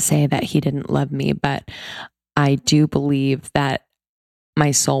 Not to say that he didn't love me, but I do believe that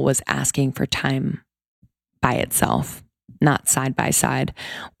my soul was asking for time by itself, not side by side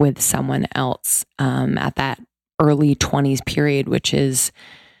with someone else at that early 20s period, which is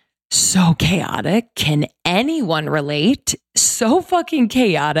so chaotic. Can anyone relate? So fucking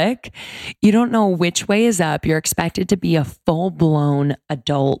chaotic. You don't know which way is up. You're expected to be a full-blown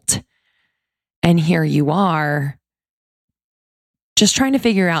adult. And here you are just trying to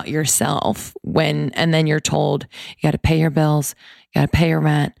figure out yourself and then you're told you got to pay your bills, you got to pay your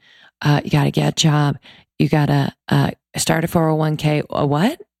rent, you got to get a job, you got to start a 401k. A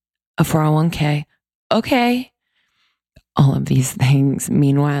what? A 401k. Okay. All of these things.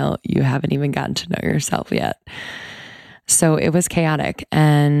 Meanwhile, you haven't even gotten to know yourself yet. So it was chaotic.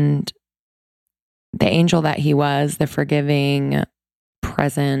 And the angel that he was, the forgiving,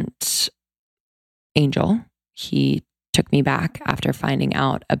 present angel, he took me back after finding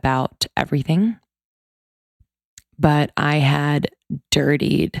out about everything. But I had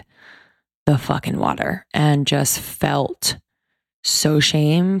dirtied the fucking water and just felt so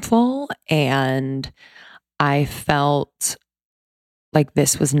shameful. And I felt like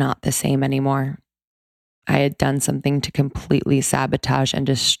this was not the same anymore. I had done something to completely sabotage and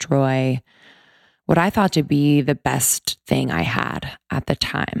destroy what I thought to be the best thing I had at the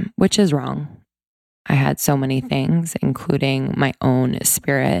time, which is wrong. I had so many things, including my own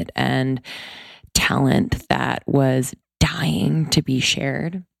spirit and talent that was dying to be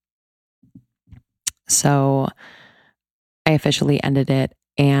shared. So I officially ended it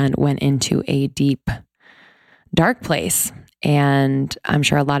and went into a deep, dark place. And I'm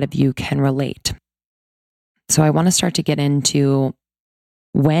sure a lot of you can relate. So I want to start to get into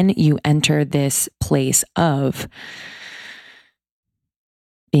when you enter this place of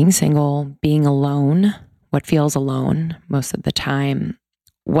being single, being alone, what feels alone most of the time,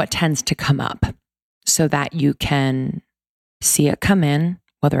 what tends to come up so that you can see it come in,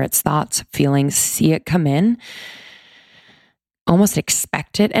 whether it's thoughts, feelings, see it come in, almost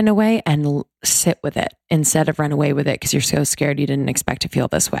expect it in a way and sit with it instead of run away with it because you're so scared you didn't expect to feel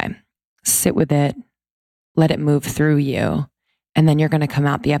this way. Sit with it, let it move through you, and then you're going to come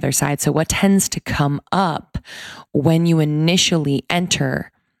out the other side. So what tends to come up when you initially enter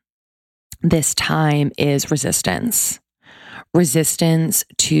this time is resistance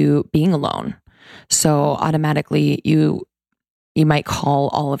to being alone. So automatically you might call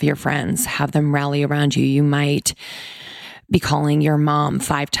all of your friends, have them rally around you. You might be calling your mom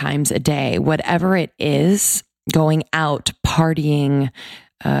 5 times a day, whatever it is, going out, partying,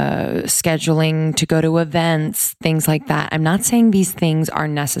 scheduling to go to events, things like that. I'm not saying these things are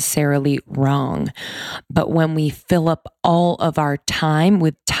necessarily wrong, but when we fill up all of our time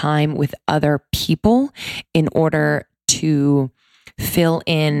with other people in order to fill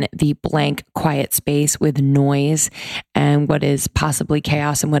in the blank quiet space with noise and what is possibly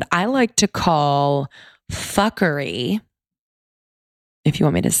chaos and what I like to call fuckery. If you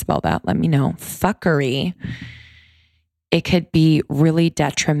want me to spell that, let me know. Fuckery. It could be really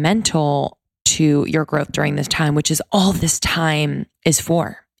detrimental to your growth during this time, which is all this time is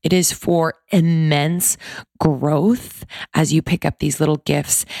for. It is for immense growth as you pick up these little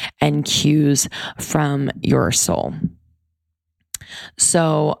gifts and cues from your soul.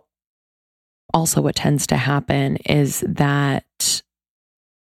 So also what tends to happen is that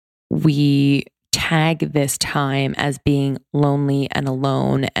we tag this time as being lonely and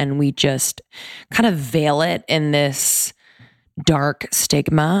alone, and we just kind of veil it in this dark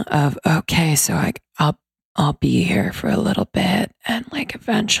stigma of, okay, so I'll be here for a little bit and like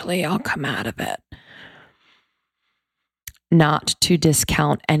eventually I'll come out of it. Not to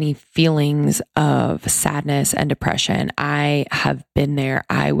discount any feelings of sadness and depression. I have been there.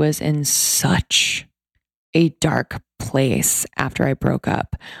 I was in such a dark place after I broke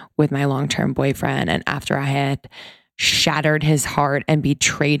up with my long-term boyfriend and after I had shattered his heart and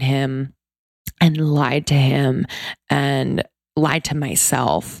betrayed him and lied to him and lied to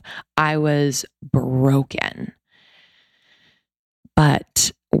myself. I was broken.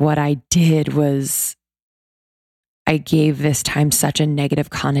 But what I did was I gave this time such a negative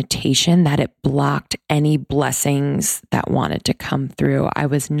connotation that it blocked any blessings that wanted to come through. I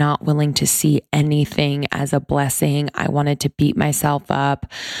was not willing to see anything as a blessing. I wanted to beat myself up.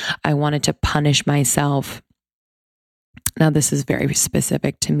 I wanted to punish myself. Now, this is very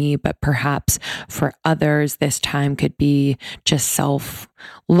specific to me, but perhaps for others, this time could be just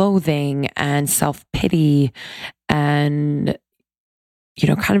self-loathing and self-pity and,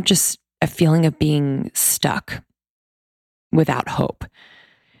 kind of just a feeling of being stuck without hope.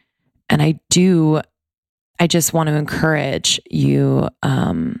 And I just want to encourage you,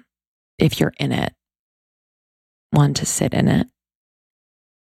 if you're in it, want to sit in it.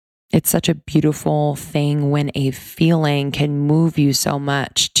 It's such a beautiful thing when a feeling can move you so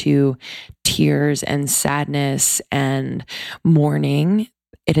much to tears and sadness and mourning.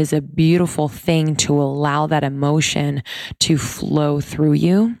 It is a beautiful thing to allow that emotion to flow through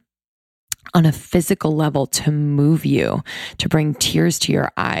you on a physical level, to move you, to bring tears to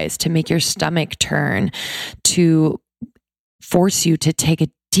your eyes, to make your stomach turn, to force you to take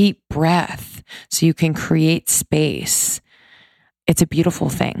a deep breath so you can create space. It's a beautiful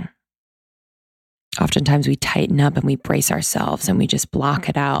thing. Oftentimes we tighten up and we brace ourselves and we just block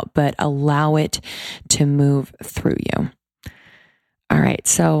it out, but allow it to move through you. All right.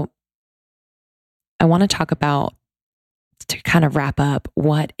 So I want to talk about, to kind of wrap up,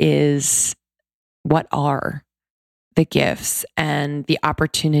 what are the gifts and the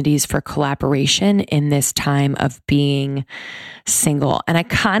opportunities for collaboration in this time of being single. And I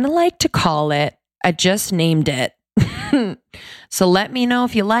kind of like to call it, I just named it. So let me know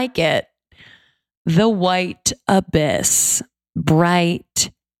if you like it. The white abyss.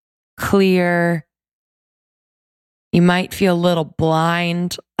 Bright, clear. You might feel a little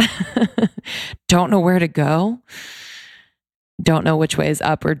blind. Don't know where to go. Don't know which way is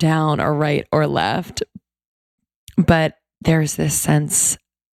up or down or right or left. But there's this sense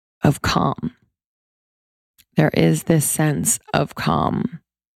of calm. There is this sense of calm.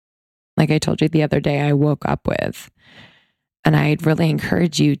 Like I told you the other day, I woke up with. And I'd really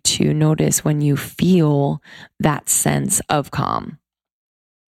encourage you to notice when you feel that sense of calm.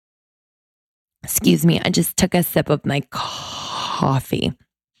 Excuse me, I just took a sip of my coffee.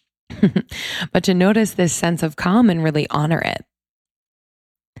 But to notice this sense of calm and really honor it.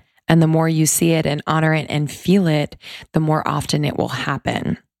 And the more you see it and honor it and feel it, the more often it will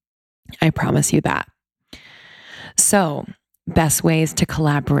happen. I promise you that. So, best ways to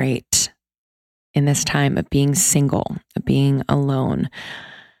collaborate in this time of being single, of being alone.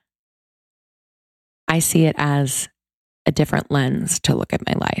 I see it as a different lens to look at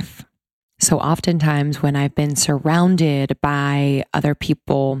my life. So oftentimes when I've been surrounded by other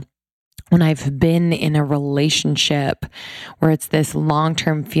people, when I've been in a relationship where it's this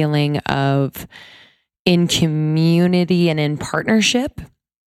long-term feeling of in community and in partnership,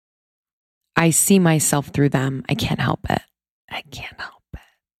 I see myself through them. I can't help it.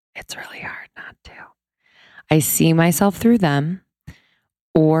 It's really hard not to. I see myself through them,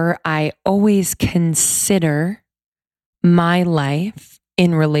 or I always consider my life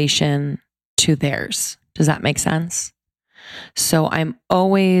in relation to theirs. Does that make sense? So I'm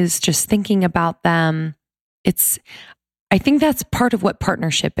always just thinking about them. I think that's part of what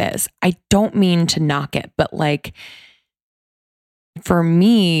partnership is. I don't mean to knock it, but for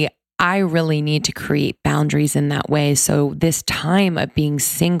me, I really need to create boundaries in that way. So this time of being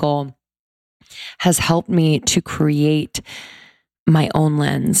single has helped me to create my own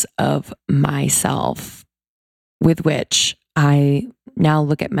lens of myself, with which I now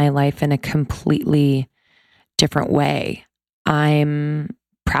look at my life in a completely different way. I'm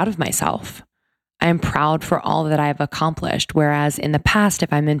proud of myself. I'm proud for all that I've accomplished. Whereas in the past,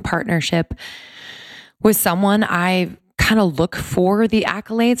 if I'm in partnership with someone, I kind of look for the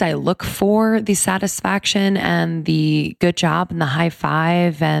accolades. I look for the satisfaction and the good job and the high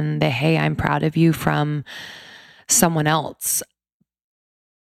five and the, hey, I'm proud of you from someone else.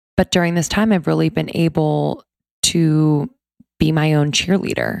 But during this time, I've really been able to be my own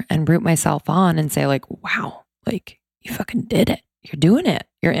cheerleader and root myself on and say wow, you fucking did it. You're doing it.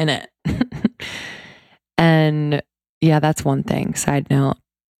 You're in it. And yeah, that's one thing. Side note,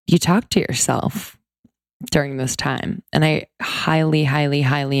 you talk to yourself during this time. And I highly, highly,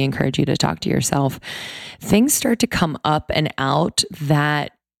 highly encourage you to talk to yourself. Things start to come up and out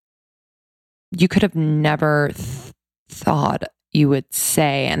that you could have never thought you would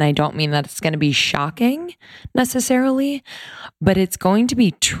say. And I don't mean that it's going to be shocking necessarily, but it's going to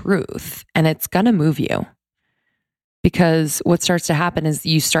be truth and it's going to move you. Because what starts to happen is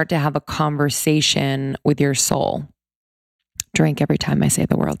you start to have a conversation with your soul. drink every time I say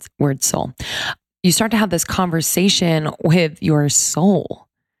the word soul. You start to have this conversation with your soul,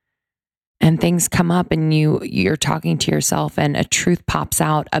 and things come up, and you're talking to yourself, and a truth pops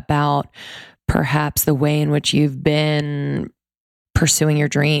out about perhaps the way in which you've been pursuing your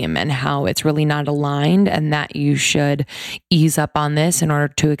dream and how it's really not aligned, and that you should ease up on this in order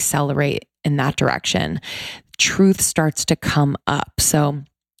to accelerate in that direction. Truth starts to come up. So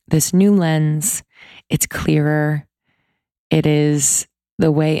this new lens, it's clearer. It is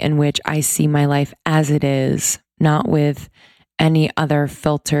the way in which I see my life as it is, not with any other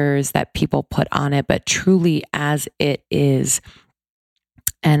filters that people put on it, but truly as it is.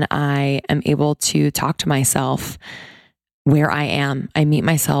 And I am able to talk to myself where I am. I meet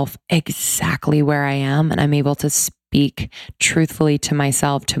myself exactly where I am, and I'm able to speak truthfully to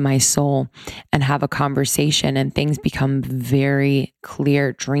myself, to my soul, and have a conversation, and things become very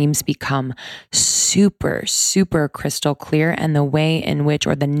clear. Dreams become super, super crystal clear. And the way in which,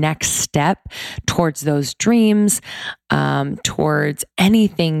 or the next step towards those dreams, towards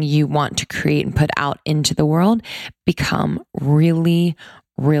anything you want to create and put out into the world, become really,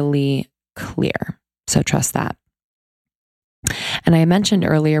 really clear. So trust that. And I mentioned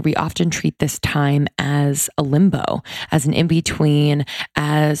earlier, we often treat this time as a limbo, as an in-between,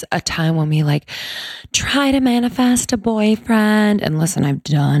 as a time when we try to manifest a boyfriend. And listen, I've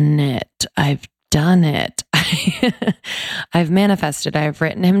done it. I've manifested. I've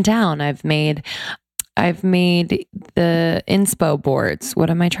written him down. I've made the inspo boards.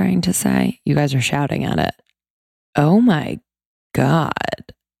 What am I trying to say? You guys are shouting at it. Oh my God.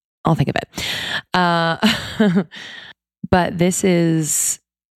 I'll think of it. But this is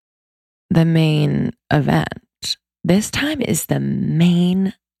the main event. This time is the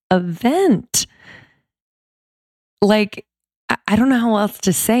main event. I don't know how else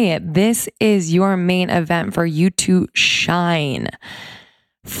to say it. This is your main event for you to shine,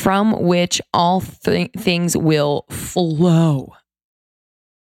 from which all things will flow.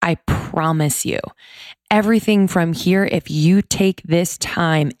 I promise you. Everything from here, if you take this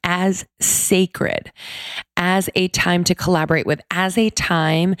time as sacred, as a time to collaborate with, as a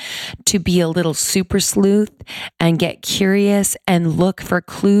time to be a little super sleuth and get curious and look for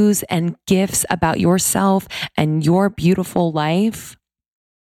clues and gifts about yourself and your beautiful life,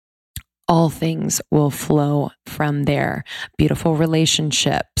 all things will flow from there. Beautiful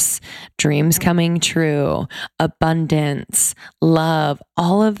relationships, dreams coming true, abundance, love,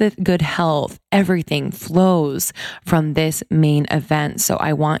 all of the good health, everything flows from this main event. So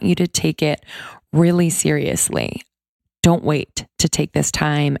I want you to take it really seriously. Don't wait to take this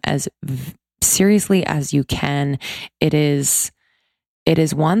time as seriously as you can. It is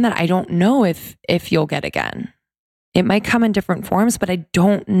one that I don't know if you'll get again. It might come in different forms, but I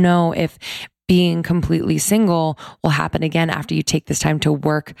don't know if being completely single will happen again after you take this time to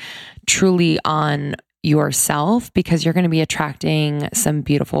work truly on yourself, because you're going to be attracting some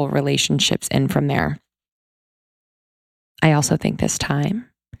beautiful relationships in from there. I also think this time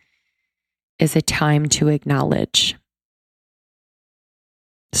is a time to acknowledge.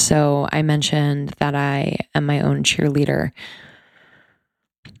 So I mentioned that I am my own cheerleader.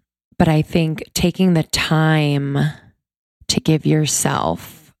 But I think taking the time to give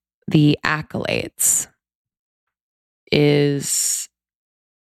yourself the accolades is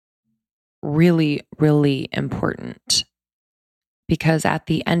really, really important, because at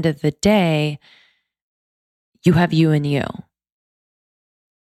the end of the day, you have you and you.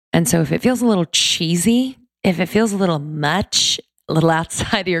 And so if it feels a little cheesy, if it feels a little much, a little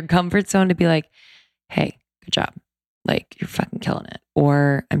outside of your comfort zone, to be like, hey, good job. You're fucking killing it.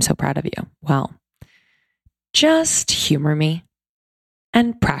 Or I'm so proud of you. Well, just humor me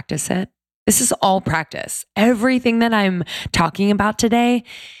and practice it. This is all practice. Everything that I'm talking about today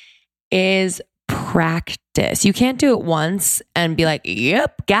is practice. You can't do it once and be like,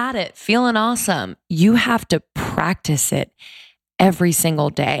 yep, got it, feeling awesome. You have to practice it every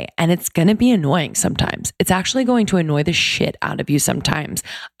single day. And it's going to be annoying sometimes. It's actually going to annoy the shit out of you sometimes.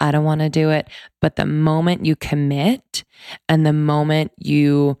 I don't want to do it. But the moment you commit and the moment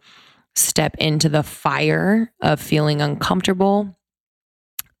you step into the fire of feeling uncomfortable,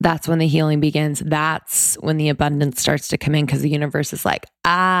 that's when the healing begins. That's when the abundance starts to come in, because the universe is like,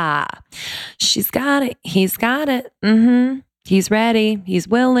 she's got it. He's got it. He's ready. He's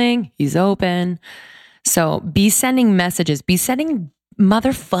willing. He's open. So be sending messages, be sending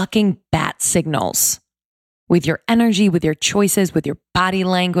motherfucking bat signals with your energy, with your choices, with your body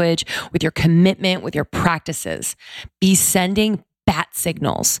language, with your commitment, with your practices. Be sending bat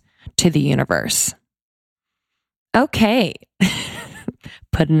signals to the universe. Okay.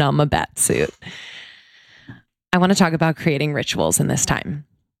 Putting on my bat suit. I want to talk about creating rituals in this time.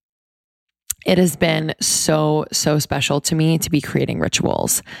 It has been so special to me to be creating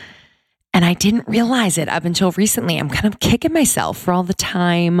rituals. And I didn't realize it up until recently. I'm kind of kicking myself for all the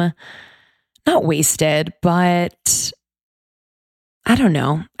time, not wasted, but I don't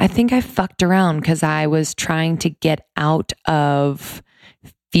know. I think I fucked around because I was trying to get out of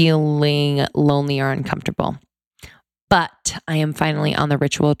feeling lonely or uncomfortable. But I am finally on the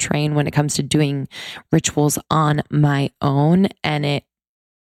ritual train when it comes to doing rituals on my own, and it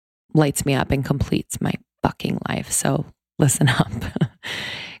lights me up and completes my fucking life. So listen up.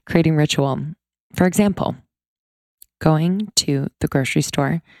 Creating ritual. For example, going to the grocery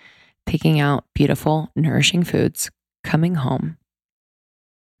store, picking out beautiful, nourishing foods, coming home,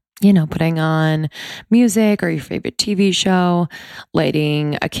 putting on music or your favorite TV show,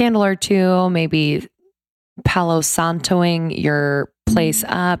 lighting a candle or two, maybe Palo Santoing your place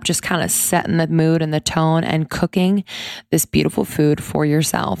up, just kind of setting the mood and the tone and cooking this beautiful food for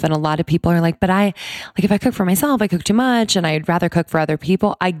yourself. And a lot of people are like, but if I cook for myself, I cook too much and I'd rather cook for other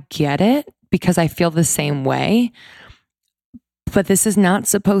people. I get it because I feel the same way, but this is not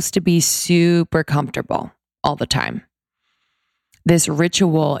supposed to be super comfortable all the time. This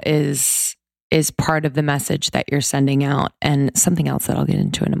ritual is part of the message that you're sending out, and something else that I'll get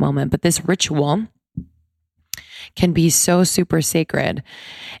into in a moment. But this ritual can be so super sacred.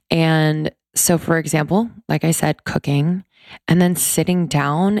 And so, for example, like I said, cooking and then sitting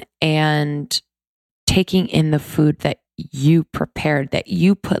down and taking in the food that you prepared, that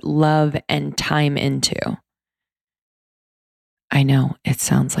you put love and time into. I know it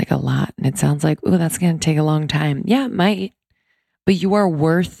sounds like a lot and it sounds like, oh, that's going to take a long time. Yeah, it might. But you are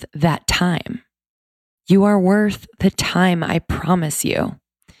worth that time. You are worth the time, I promise you.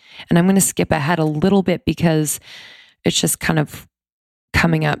 And I'm going to skip ahead a little bit because it's just kind of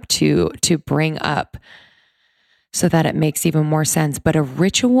coming up to bring up so that it makes even more sense. But a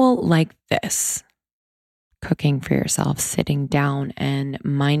ritual like this, cooking for yourself, sitting down and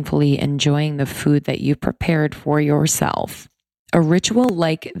mindfully enjoying the food that you prepared for yourself, a ritual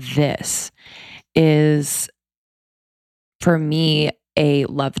like this is, for me, a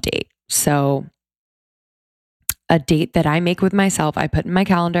love date. So a date that I make with myself, I put in my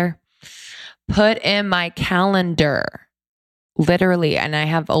calendar, literally, and I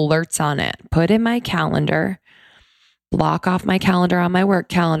have alerts on it, put in my calendar, block off my calendar on my work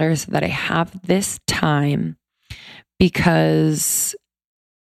calendar so that I have this time, because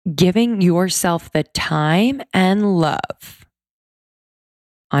giving yourself the time and love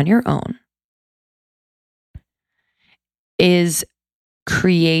on your own is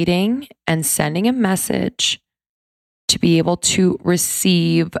creating and sending a message to be able to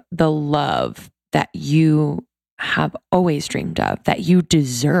receive the love that you have always dreamed of, that you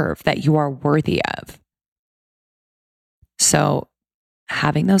deserve, that you are worthy of. So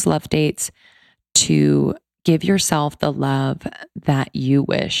having those love dates to give yourself the love that you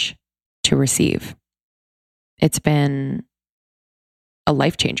wish to receive. It's been a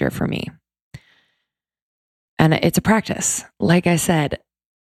life changer for me. And it's a practice. Like I said,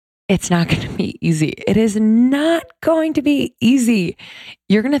 it's not going to be easy. It is not going to be easy.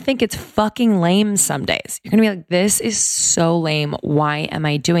 You're going to think it's fucking lame some days. You're going to be like, this is so lame. Why am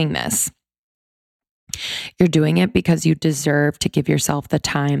I doing this? You're doing it because you deserve to give yourself the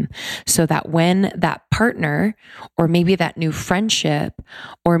time so that when that partner, or maybe that new friendship,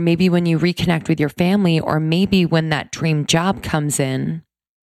 or maybe when you reconnect with your family, or maybe when that dream job comes in,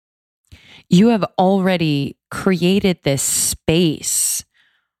 you have already created this space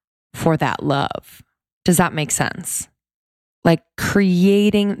for that love. Does that make sense? Like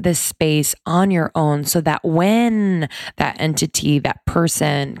creating this space on your own so that when that entity, that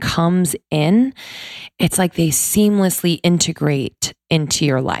person comes in, it's like they seamlessly integrate into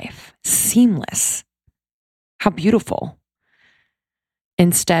your life. Seamless. How beautiful.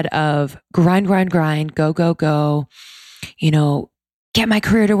 Instead of grind, go, get my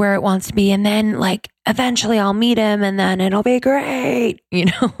career to where it wants to be. And then eventually I'll meet him and then it'll be great.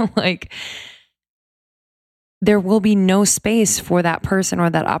 There will be no space for that person or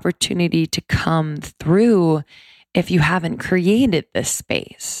that opportunity to come through if you haven't created this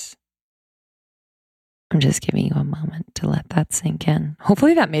space. I'm just giving you a moment to let that sink in.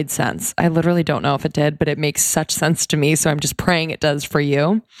 Hopefully that made sense. I literally don't know if it did, but it makes such sense to me. So I'm just praying it does for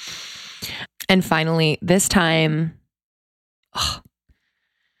you. And finally, this time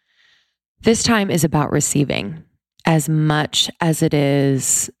is about receiving as much as it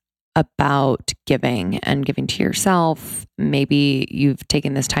is about giving and giving to yourself. Maybe you've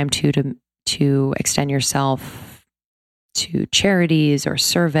taken this time to extend yourself to charities or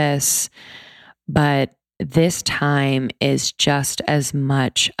service, but this time is just as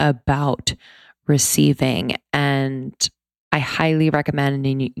much about receiving. And I highly recommend,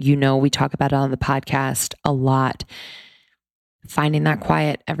 and we talk about it on the podcast a lot, finding that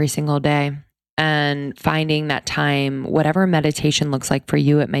quiet every single day and finding that time, whatever meditation looks like for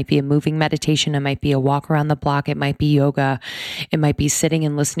you. It might be a moving meditation. It might be a walk around the block. It might be yoga. It might be sitting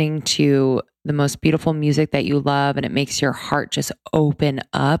and listening to the most beautiful music that you love, and it makes your heart just open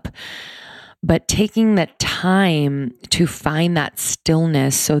up. But taking the time to find that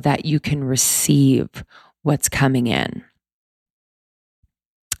stillness so that you can receive what's coming in.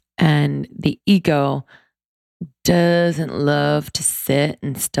 And the ego doesn't love to sit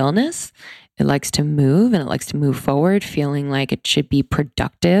in stillness. It likes to move, and it likes to move forward, feeling like it should be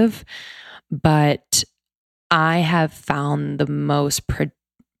productive. But I have found the most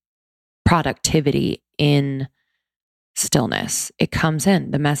productivity in stillness. It comes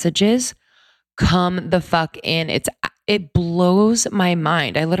in. The messages come the fuck in. It blows my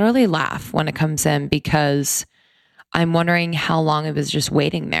mind. I literally laugh when it comes in because I'm wondering how long it was just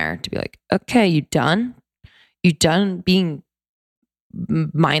waiting there to be like, okay, you done? You done being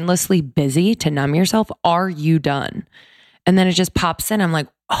mindlessly busy to numb yourself? Are you done? And then it just pops in. I'm like,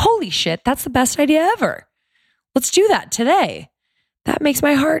 holy shit, that's the best idea ever. Let's do that today. That makes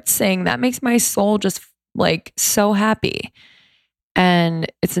my heart sing. That makes my soul just like so happy. And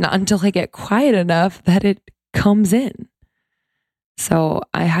it's not until I get quiet enough that it comes in. So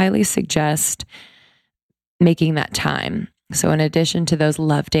I highly suggest making that time. So in addition to those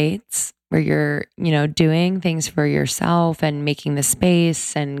love dates where you're, doing things for yourself and making the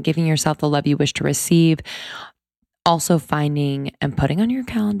space and giving yourself the love you wish to receive, also finding and putting on your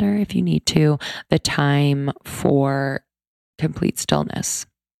calendar, if you need to, the time for complete stillness.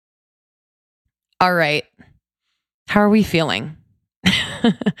 All right. How are we feeling?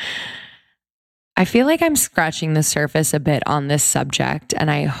 I feel like I'm scratching the surface a bit on this subject,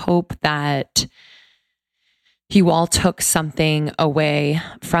 and I hope that you all took something away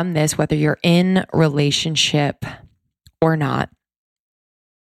from this, whether you're in relationship or not.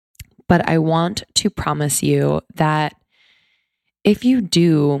 But I want to promise you that if you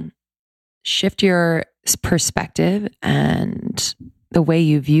do shift your perspective and the way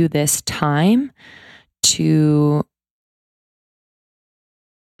you view this time to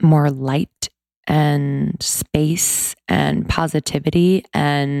more light and space and positivity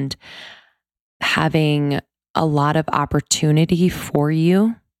and having a lot of opportunity for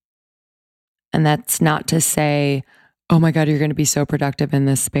you. And that's not to say, oh my God, you're going to be so productive in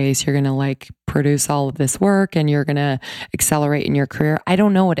this space. You're going to produce all of this work and you're going to accelerate in your career. I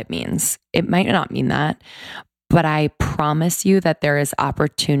don't know what it means. It might not mean that, but I promise you that there is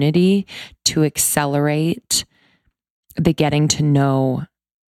opportunity to accelerate the getting to know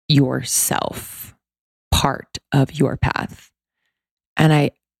yourself part of your path. And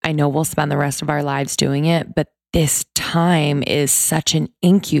I know we'll spend the rest of our lives doing it, but this time is such an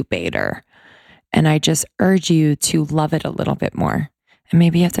incubator. And I just urge you to love it a little bit more. And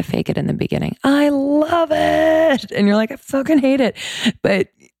maybe you have to fake it in the beginning. I love it. And you're like, I fucking hate it. But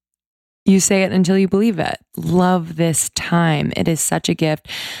you say it until you believe it. Love this time. It is such a gift.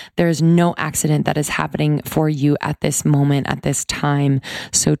 There is no accident that is happening for you at this moment, at this time.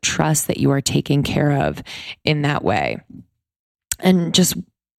 So trust that you are taken care of in that way. And just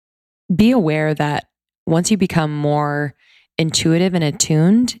be aware that once you become more intuitive and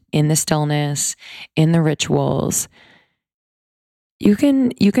attuned in the stillness, in the rituals, you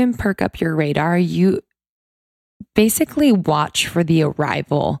can perk up your radar. You basically watch for the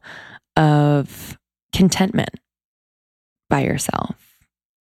arrival of contentment by yourself,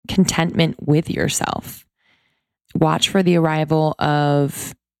 contentment with yourself. Watch for the arrival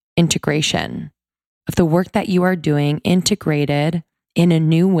of integration, of the work that you are doing integrated in a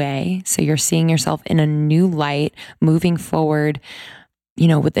new way. So you're seeing yourself in a new light, moving forward,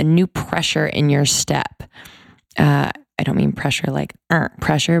 with a new pressure in your step. I don't mean pressure like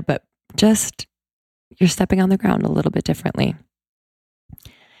pressure, but just you're stepping on the ground a little bit differently.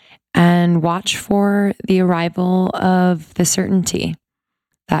 And watch for the arrival of the certainty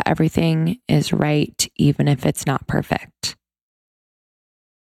that everything is right, even if it's not perfect.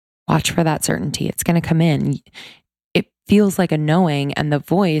 Watch for that certainty. It's going to come in. It feels like a knowing, and the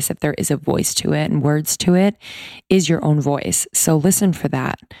voice, if there is a voice to it and words to it, is your own voice. So listen for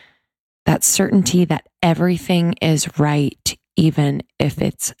that certainty that everything is right, even if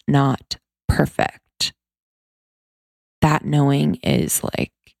it's not perfect. That knowing is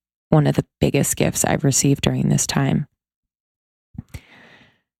like one of the biggest gifts I've received during this time.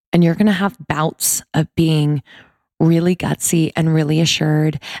 And you're going to have bouts of being really gutsy and really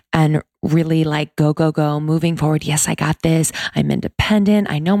assured and really like go, go, go, moving forward. Yes, I got this. I'm independent.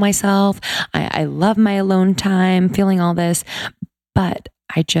 I know myself. I love my alone time, feeling all this. But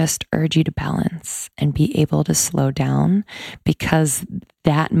I just urge you to balance and be able to slow down, because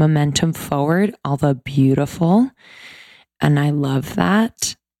that momentum forward, although beautiful, and I love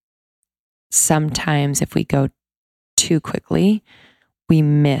that, sometimes if we go too quickly, we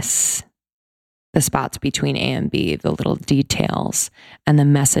miss the spots between A and B, the little details and the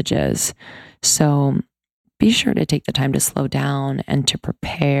messages. So be sure to take the time to slow down and to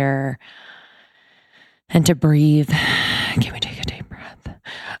prepare and to breathe. Can we take a deep breath?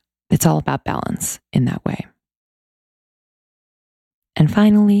 It's all about balance in that way. And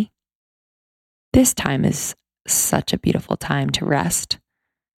finally, this time is such a beautiful time to rest.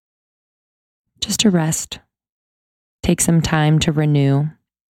 Just to rest. Take some time to renew.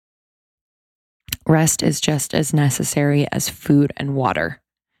 Rest is just as necessary as food and water.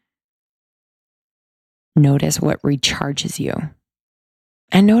 Notice what recharges you.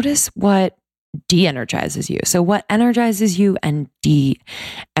 And notice what de-energizes you. So what energizes you and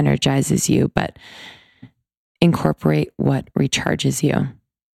de-energizes you, but incorporate what recharges you.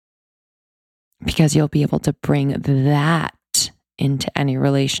 Because you'll be able to bring that into any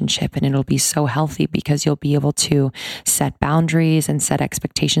relationship, and it'll be so healthy because you'll be able to set boundaries and set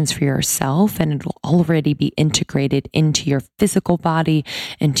expectations for yourself, and it'll already be integrated into your physical body,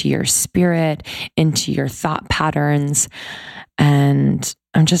 into your spirit, into your thought patterns. And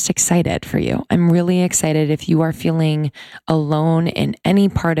I'm just excited for you. I'm really excited if you are feeling alone in any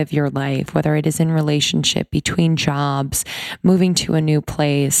part of your life, whether it is in relationship, between jobs, moving to a new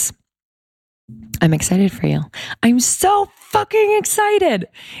place. I'm excited for you. I'm so fucking excited.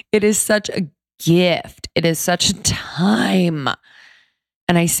 It is such a gift. It is such a time.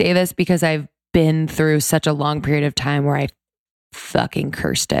 And I say this because I've been through such a long period of time where I fucking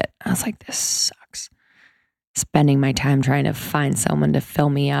cursed it. I was like, this sucks. Spending my time trying to find someone to fill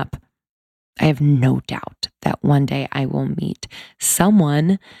me up. I have no doubt that one day I will meet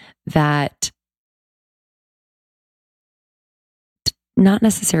someone that not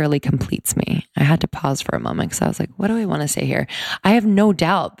necessarily completes me. I had to pause for a moment because I was like, what do I want to say here? I have no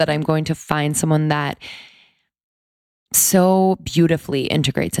doubt that I'm going to find someone that so beautifully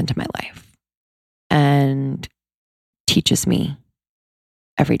integrates into my life and teaches me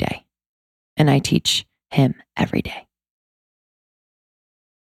every day. And I teach him every day.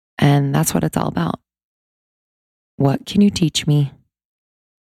 And that's what it's all about. What can you teach me?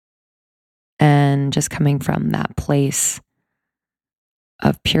 And just coming from that place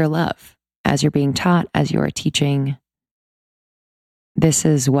of pure love, as you're being taught, as you are teaching, this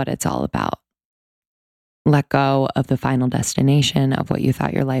is what it's all about. Let go of the final destination of what you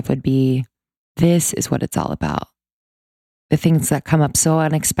thought your life would be. This is what it's all about. The things that come up so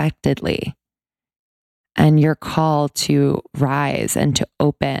unexpectedly, and your call to rise and to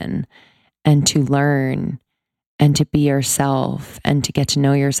open and to learn and to be yourself and to get to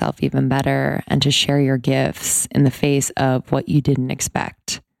know yourself even better and to share your gifts in the face of what you didn't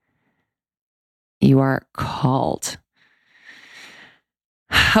expect. You are called.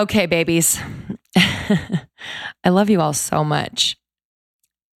 Okay, babies. I love you all so much.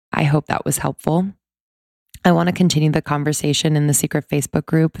 I hope that was helpful. I want to continue the conversation in the secret Facebook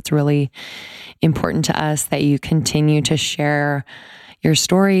group. It's really important to us that you continue to share your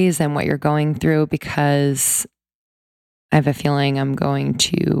stories and what you're going through, because I have a feeling I'm going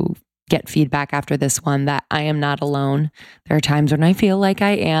to get feedback after this one that I am not alone. There are times when I feel like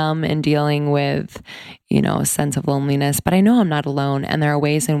I am in dealing with, a sense of loneliness, but I know I'm not alone. And there are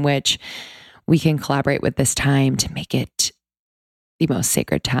ways in which we can collaborate with this time to make it the most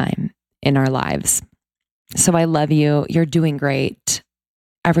sacred time in our lives. So I love you. You're doing great.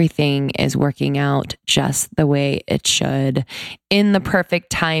 Everything is working out just the way it should. In the perfect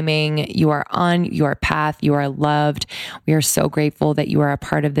timing, you are on your path. You are loved. We are so grateful that you are a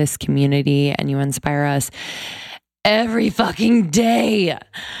part of this community and you inspire us every fucking day.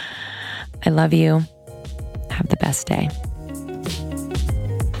 I love you. Have the best day.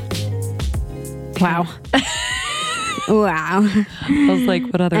 Wow. Wow. I was like,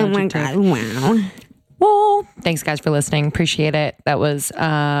 what other adjective? Oh my God. Wow. Well, thanks guys for listening. Appreciate it. That was So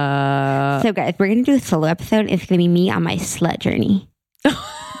guys, we're going to do a solo episode. It's going to be me on my slut journey.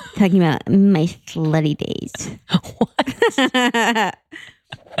 Talking about my slutty days. What?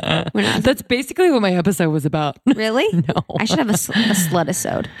 That's basically what my episode was about. Really? No. I should have a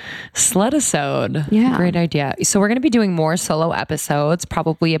slutisode. Slutisode. Yeah. Great idea. So we're going to be doing more solo episodes,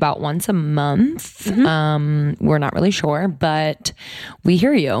 probably about once a month. We're not really sure, but we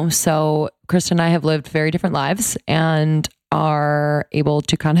hear you. So Krista and I have lived very different lives and are able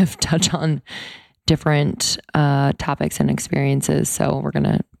to kind of touch on different topics and experiences. So we're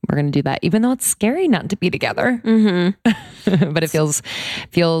gonna do that, even though it's scary not to be together. But it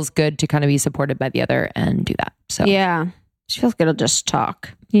feels good to kind of be supported by the other and do that. So yeah, it feels good to just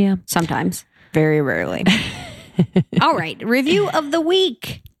talk. Yeah, sometimes, very rarely. All right, review of the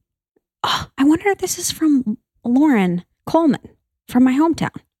week. Oh, I wonder if this is from Lauren Coleman from my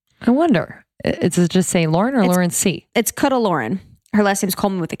hometown. I wonder. It's just say Lauren or Lauren C. It's Cuda Lauren. Her last name's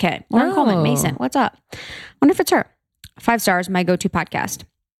Coleman with a K. Lauren Coleman, Mason. What's up? I wonder if it's her. 5 stars, my go-to podcast.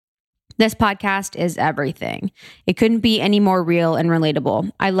 This podcast is everything. It couldn't be any more real and relatable.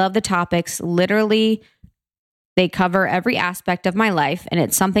 I love the topics. Literally, they cover every aspect of my life, and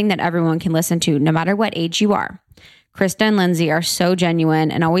it's something that everyone can listen to, no matter what age you are. Krista and Lindsey are so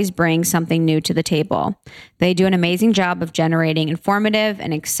genuine and always bring something new to the table. They do an amazing job of generating informative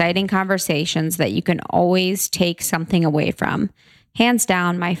and exciting conversations that you can always take something away from. Hands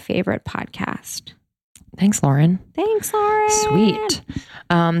down, my favorite podcast. Thanks, Lauren. Thanks, Lauren. Sweet.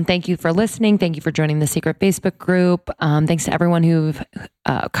 Thank you for listening. Thank you for joining the secret Facebook group. Thanks to everyone who've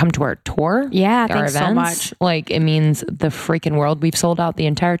come to our tour. Yeah, our thanks events. so much. Like, it means the freaking world. We've sold out the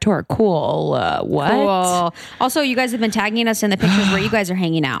entire tour. Cool. What? Cool. Also, you guys have been tagging us in the pictures where you guys are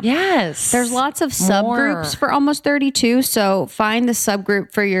hanging out. Yes. There's lots of subgroups for Almost 32. So find the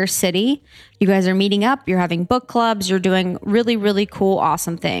subgroup for your city. You guys are meeting up. You're having book clubs. You're doing really, really cool,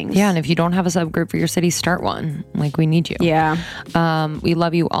 awesome things. Yeah. And if you don't have a subgroup for your city, start one. Like, we need you. Yeah. We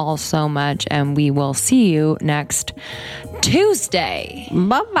love you all so much. And we will see you next Tuesday.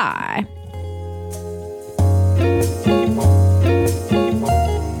 Bye-bye.